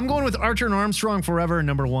 I'm going with Archer and Armstrong Forever,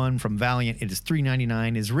 #1 from Valiant. It is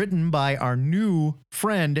 $3.99. Is written by our new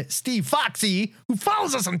friend, Steve Foxy, who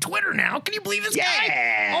follows us on Twitter now. Can you believe this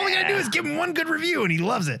guy? All we got to do is give him one good review, and he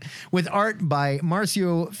loves it. With art by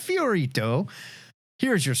Marcio Fiorito.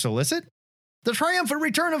 Here's your solicit. The triumphant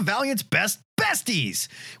return of Valiant's best besties.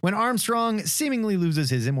 When Armstrong seemingly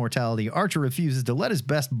loses his immortality, Archer refuses to let his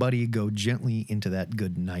best buddy go gently into that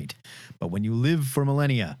good night. But when you live for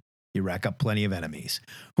millennia, you rack up plenty of enemies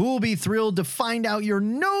who will be thrilled to find out you're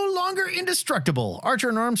no longer indestructible. Archer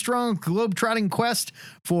and Armstrong's globe-trotting quest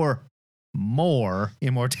for more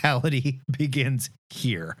immortality begins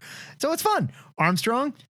here. So it's fun.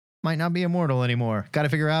 Armstrong might not be immortal anymore. Got to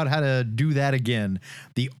figure out how to do that again.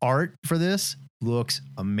 The art for this looks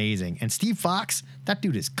amazing. And Steve Fox, that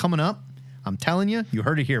dude is coming up. I'm telling you, you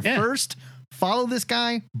heard it here first. Follow this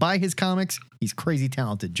guy, buy his comics. He's crazy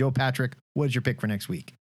talented. Joe Patrick, what is your pick for next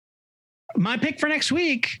week? My pick for next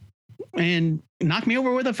week, and knock me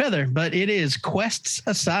over with a feather, but it is Quests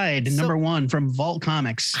Aside, #1 from Vault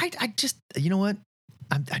Comics. I just, you know what?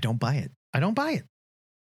 I don't buy it. I don't buy it.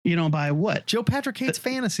 You don't buy what? Joe Patrick hates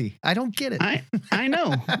fantasy. I don't get it. I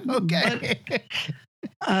know. Okay.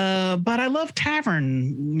 But I love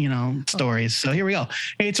tavern, stories. So here we go.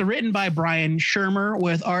 It's written by Brian Shermer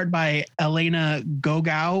with art by Elena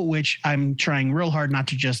Gogau, which I'm trying real hard not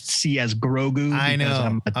to just see as Grogu. I know.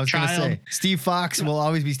 I'm a I was going to child. say, Steve Fox will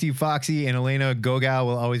always be Steve Foxy, and Elena Gogau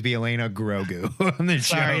will always be Elena Grogu on the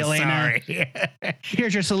show. Sorry, Elena. Sorry.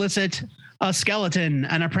 Here's your solicit. A skeleton,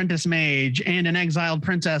 an apprentice mage, and an exiled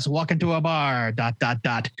princess walk into a bar, ...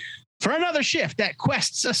 For another shift at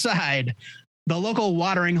Quests Aside, the local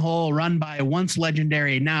watering hole run by once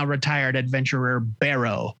legendary, now retired adventurer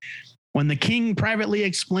Barrow. When the king privately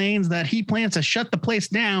explains that he plans to shut the place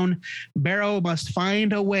down, Barrow must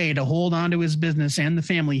find a way to hold on to his business and the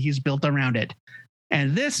family he's built around it.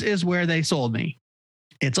 And this is where they sold me.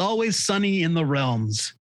 It's Always Sunny in the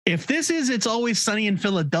Realms. If this is It's Always Sunny in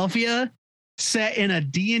Philadelphia, set in a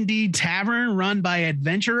D&D tavern run by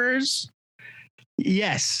adventurers,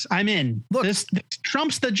 yes, I'm in. Look, this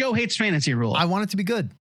trumps the Joe hates fantasy rule. I want it to be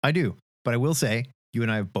good. I do. But I will say, you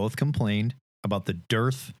and I have both complained about the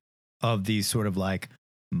dearth of these sort of like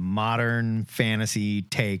modern fantasy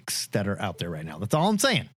takes that are out there right now. That's all I'm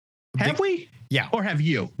saying. Have we? Yeah. Or have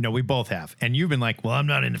you? No, we both have. And you've been like, well, I'm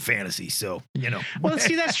not into fantasy. So, Well,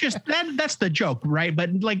 see, that's just that's the joke, right?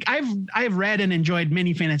 But like I've read and enjoyed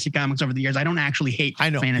many fantasy comics over the years. I don't actually hate I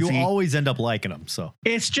know fantasy. you always end up liking them. So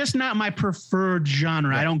It's just not my preferred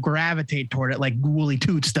genre. Right. I don't gravitate toward it like Wooly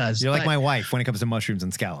Toots does. you're like But- my wife when it comes to mushrooms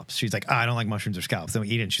and scallops. She's like, I don't like mushrooms or scallops. Then we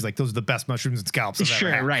eat it. And she's like, those are the best mushrooms and scallops. I've ever Sure,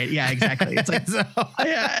 had." right. Yeah, exactly. It's like, So-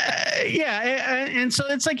 and so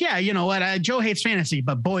it's like, yeah, you know what? Joe hates fantasy,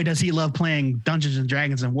 but boy, does he love playing Dungeons and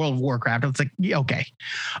Dragons and World of Warcraft. It's like, yeah, okay.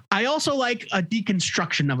 I also like a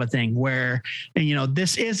deconstruction of a thing where,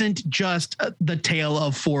 this isn't just the tale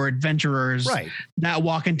of 4 adventurers Right. that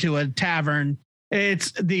walk into a tavern.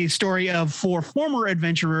 It's the story of 4 former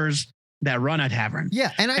adventurers that run a tavern.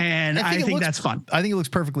 Yeah. And I it think looks- that's fun. I think it looks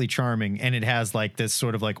perfectly charming, and it has like this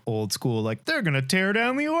sort of like old school, like they're gonna tear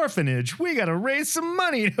down the orphanage. We gotta raise some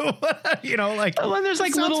money to, like. Well, there's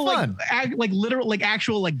like it sounds little fun. like literal like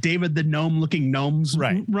actual like David the Gnome looking gnomes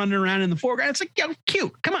Right. running around in the foreground. It's like,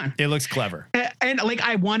 cute. Come on. It looks clever. And like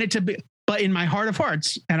I want it to be, But in my heart of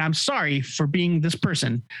hearts, and I'm sorry for being this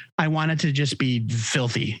person, I want it to just be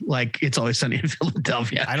filthy, like It's Always Sunny in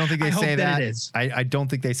Philadelphia. I don't think they say that. It is. I don't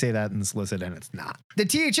think they say that in the solicit, and it's not. The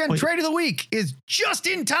THN Trade of the Week is just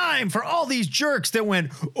in time for all these jerks that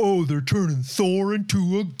went, oh, they're turning Thor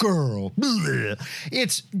into a girl. Blech.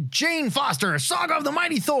 It's Jane Foster, Saga of the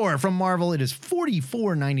Mighty Thor from Marvel. It is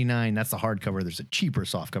 $44.99. That's the hardcover. There's a cheaper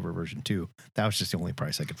softcover version too. That was just the only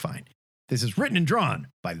price I could find. This is written and drawn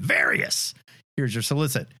by Various. Here's your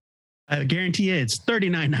solicit. I guarantee you it's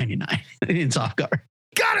 $39.99 in softcover.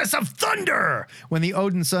 Goddess of Thunder! When the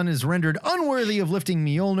Odin son is rendered unworthy of lifting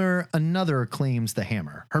Mjolnir, another claims the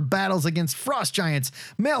hammer. Her battles against frost giants,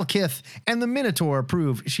 Malekith, and the Minotaur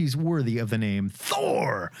prove she's worthy of the name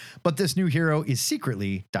Thor. But this new hero is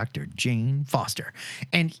secretly Dr. Jane Foster.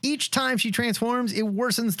 And each time she transforms, it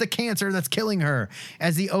worsens the cancer that's killing her.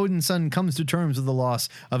 As the Odin son comes to terms with the loss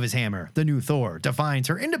of his hammer, the new Thor defines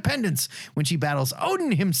her independence when she battles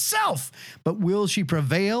Odin himself. But will she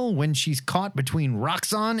prevail when she's caught between Roxanne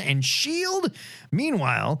and S.H.I.E.L.D.?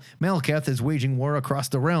 Meanwhile, Malekith is waging war across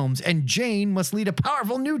the realms, and Jane must lead a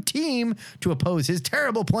powerful new team to oppose his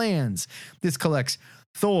terrible plans. This collects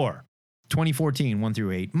Thor 2014 1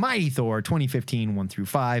 through 8, Mighty Thor 2015 1 through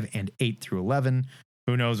 5, and 8 through 11.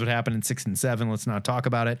 Who knows what happened in 6 and 7? Let's not talk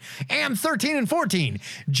about it. And 13 and 14.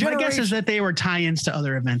 My guess is that they were tie-ins to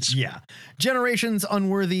other events. Yeah. Generations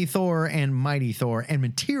Unworthy Thor and Mighty Thor, and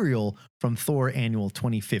material from Thor Annual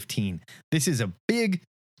 2015. This is a big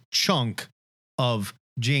chunk of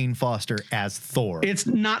Jane Foster as Thor. It's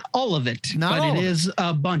not all of it, but it is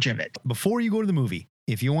a bunch of it. Before you go to the movie,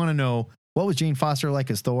 if you want to know what was Jane Foster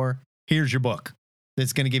like as Thor, here's your book.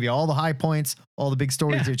 That's going to give you all the high points, all the big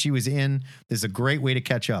stories that she was in. This is a great way to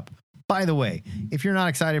catch up. By the way, if you're not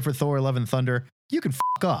excited for Thor Love and Thunder, you can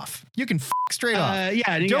fuck off. You can fuck straight off.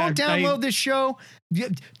 Don't download this show.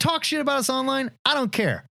 Talk shit about us online. I don't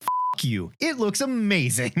care. Fuck you. It looks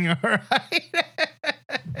amazing. All right.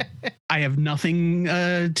 I have nothing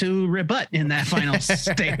to rebut in that final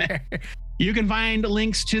statement. You can find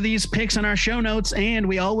links to these picks in our show notes, and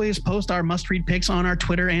we always post our must-read picks on our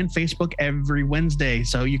Twitter and Facebook every Wednesday,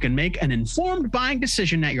 so you can make an informed buying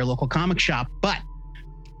decision at your local comic shop. But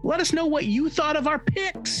let us know what you thought of our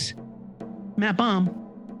picks. Matt Baum,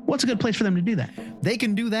 what's a good place for them to do that? They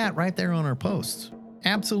can do that right there on our posts.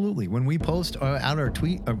 Absolutely. When we post out our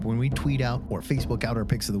tweet, or when we tweet out or Facebook out our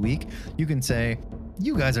picks of the week, you can say,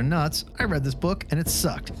 you guys are nuts. I read this book and it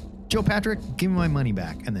sucked. Joe Patrick, give me my money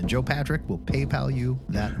back. And then Joe Patrick will PayPal you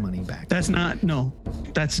that money back. That's not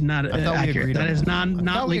accurate. That is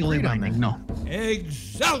not legally binding. No.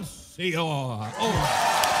 Excelsior.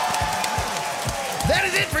 That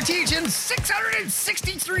is it for THN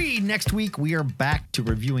 663. Next week, we are back to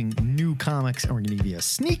reviewing new comics, and we're going to give you a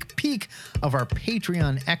sneak peek of our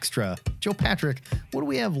Patreon extra. Joe Patrick, what do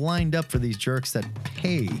we have lined up for these jerks that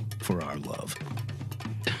pay for our love?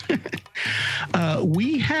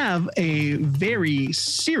 We have a very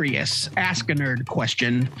serious Ask a Nerd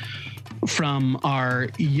question from our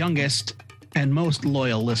youngest and most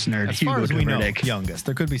loyal listener, as Hugo far as we know, Diverdick. youngest.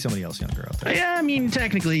 There could be somebody else younger out there. Yeah, I mean,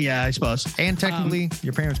 technically, yeah, I suppose. And technically,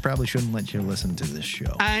 your parents probably shouldn't let you listen to this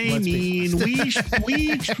show.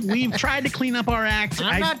 We've tried to clean up our act.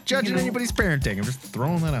 I'm not judging anybody's parenting. I'm just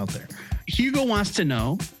throwing that out there. Hugo wants to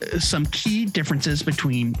know some key differences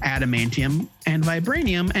between adamantium and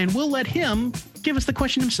vibranium, and we'll let him give us the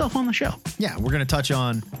question himself on the show. Yeah, we're going to touch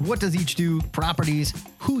on what does each do, properties,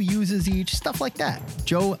 who uses each, stuff like that.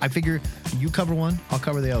 Joe, I figure you cover one, I'll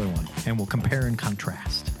cover the other one, and we'll compare and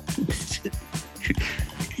contrast.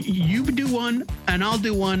 You do one, and I'll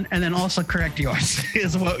do one, and then also correct yours,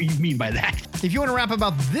 is what you mean by that. If you want to rap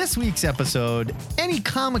about this week's episode, any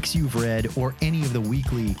comics you've read, or any of the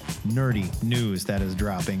weekly nerdy news that is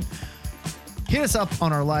dropping, hit us up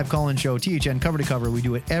on our live call-in show, THN Cover to Cover. We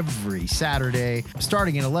do it every Saturday,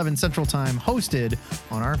 starting at 11 Central Time, hosted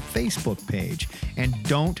on our Facebook page. And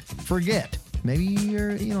don't forget, maybe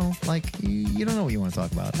you're, you don't know what you want to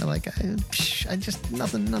talk about. I just,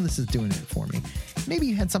 none of this is doing it for me. Maybe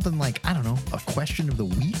you had something like, I don't know, a question of the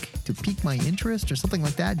week to pique my interest or something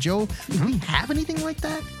like that. Joe, do we have anything like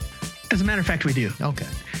that? As a matter of fact, we do. Okay.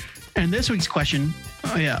 And this week's question,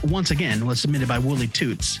 once again, was submitted by Wooly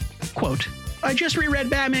Toots. Quote, I just reread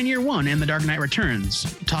Batman Year One and The Dark Knight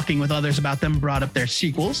Returns. Talking with others about them brought up their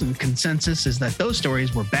sequels, and consensus is that those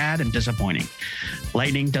stories were bad and disappointing.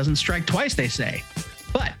 Lightning doesn't strike twice, they say.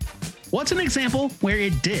 But what's an example where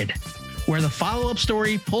it did? Where the follow-up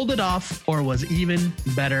story pulled it off or was even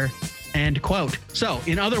better, end quote. So,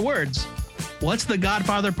 in other words, What's The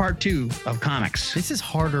Godfather Part 2 of comics? This is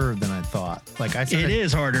harder than I thought. Like It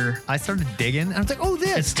is harder. I started digging. And I was like, oh,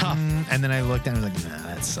 this. It's tough. And then I looked down and was like, nah,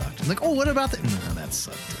 that sucked. I'm like, oh, what about that? Nah, that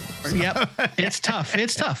sucked too. Yep. It's tough.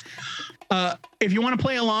 It's tough. If you want to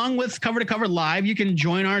play along with Cover to Cover Live, you can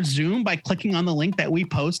join our Zoom by clicking on the link that we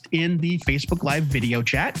post in the Facebook Live video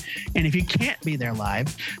chat. And if you can't be there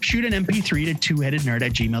live, shoot an MP3 to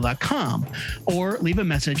twoheadednerd@gmail.com or leave a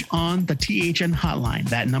message on the THN hotline.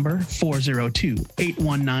 That number,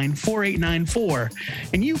 402-819-4894.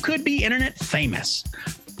 And you could be internet famous.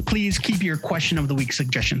 Please keep your question of the week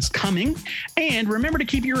suggestions coming. And remember to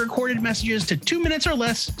keep your recorded messages to 2 minutes or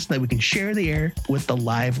less so that we can share the air with the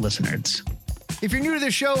live listeners. If you're new to the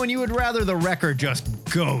show and you would rather the Wrecker just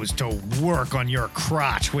goes to work on your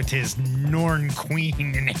crotch with his Norn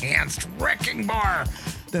Queen enhanced wrecking bar,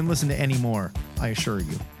 then listen to any more, I assure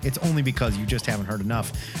you. It's only because you just haven't heard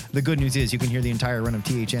enough. The good news is you can hear the entire run of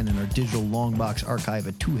THN in our digital long box archive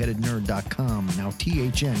at twoheadednerd.com. Now,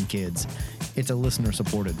 THN, kids, it's a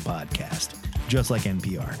listener-supported podcast, just like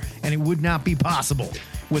NPR. And it would not be possible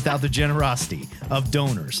without the generosity of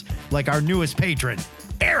donors, like our newest patron,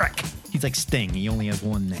 Eric. He's like Sting. He only has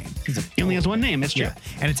one name. He only has one name. It's true. Yeah.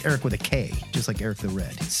 And it's Eric with a K, just like Eric the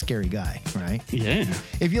Red. He's a scary guy, right? Yeah.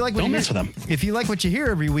 If you like what Don't you mess hear, with him. If you like what you hear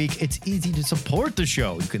every week, it's easy to support the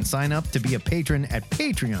show. You can sign up to be a patron at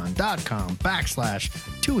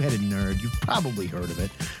patreon.com/twoheadednerd. You've probably heard of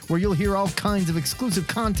it, where you'll hear all kinds of exclusive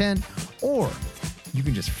content, or you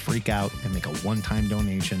can just freak out and make a one-time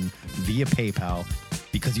donation via PayPal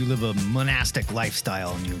because you live a monastic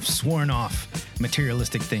lifestyle and you've sworn off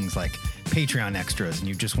materialistic things like Patreon extras and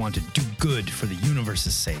you just want to do good for the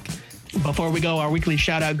universe's sake. Before we go, our weekly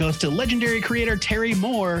shout out goes to legendary creator Terry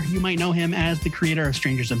Moore. You might know him as the creator of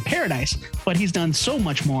Strangers in Paradise, but he's done so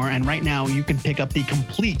much more. And right now you can pick up the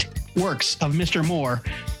complete works of Mr. Moore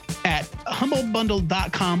at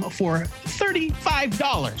humblebundle.com for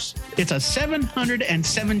 $35. It's a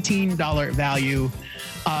 $717 value.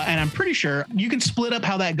 And I'm pretty sure you can split up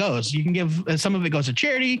how that goes. You can give some of it goes to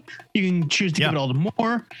charity. You can choose to give it all to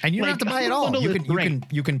Moore. And you don't have to buy it all.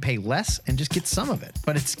 You can pay less and just get some of it.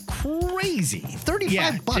 But it's crazy.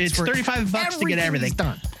 $35 it's for $35 to get everything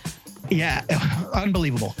done. Yeah,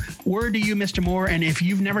 unbelievable. Word to you, Mr. Moore. And if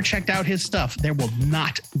you've never checked out his stuff, there will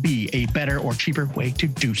not be a better or cheaper way to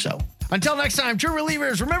do so. Until next time, true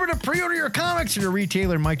relievers, remember to pre-order your comics or your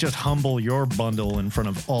retailer might just humble your bundle in front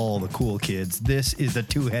of all the cool kids. This is the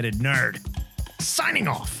Two-Headed Nerd, signing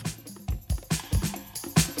off.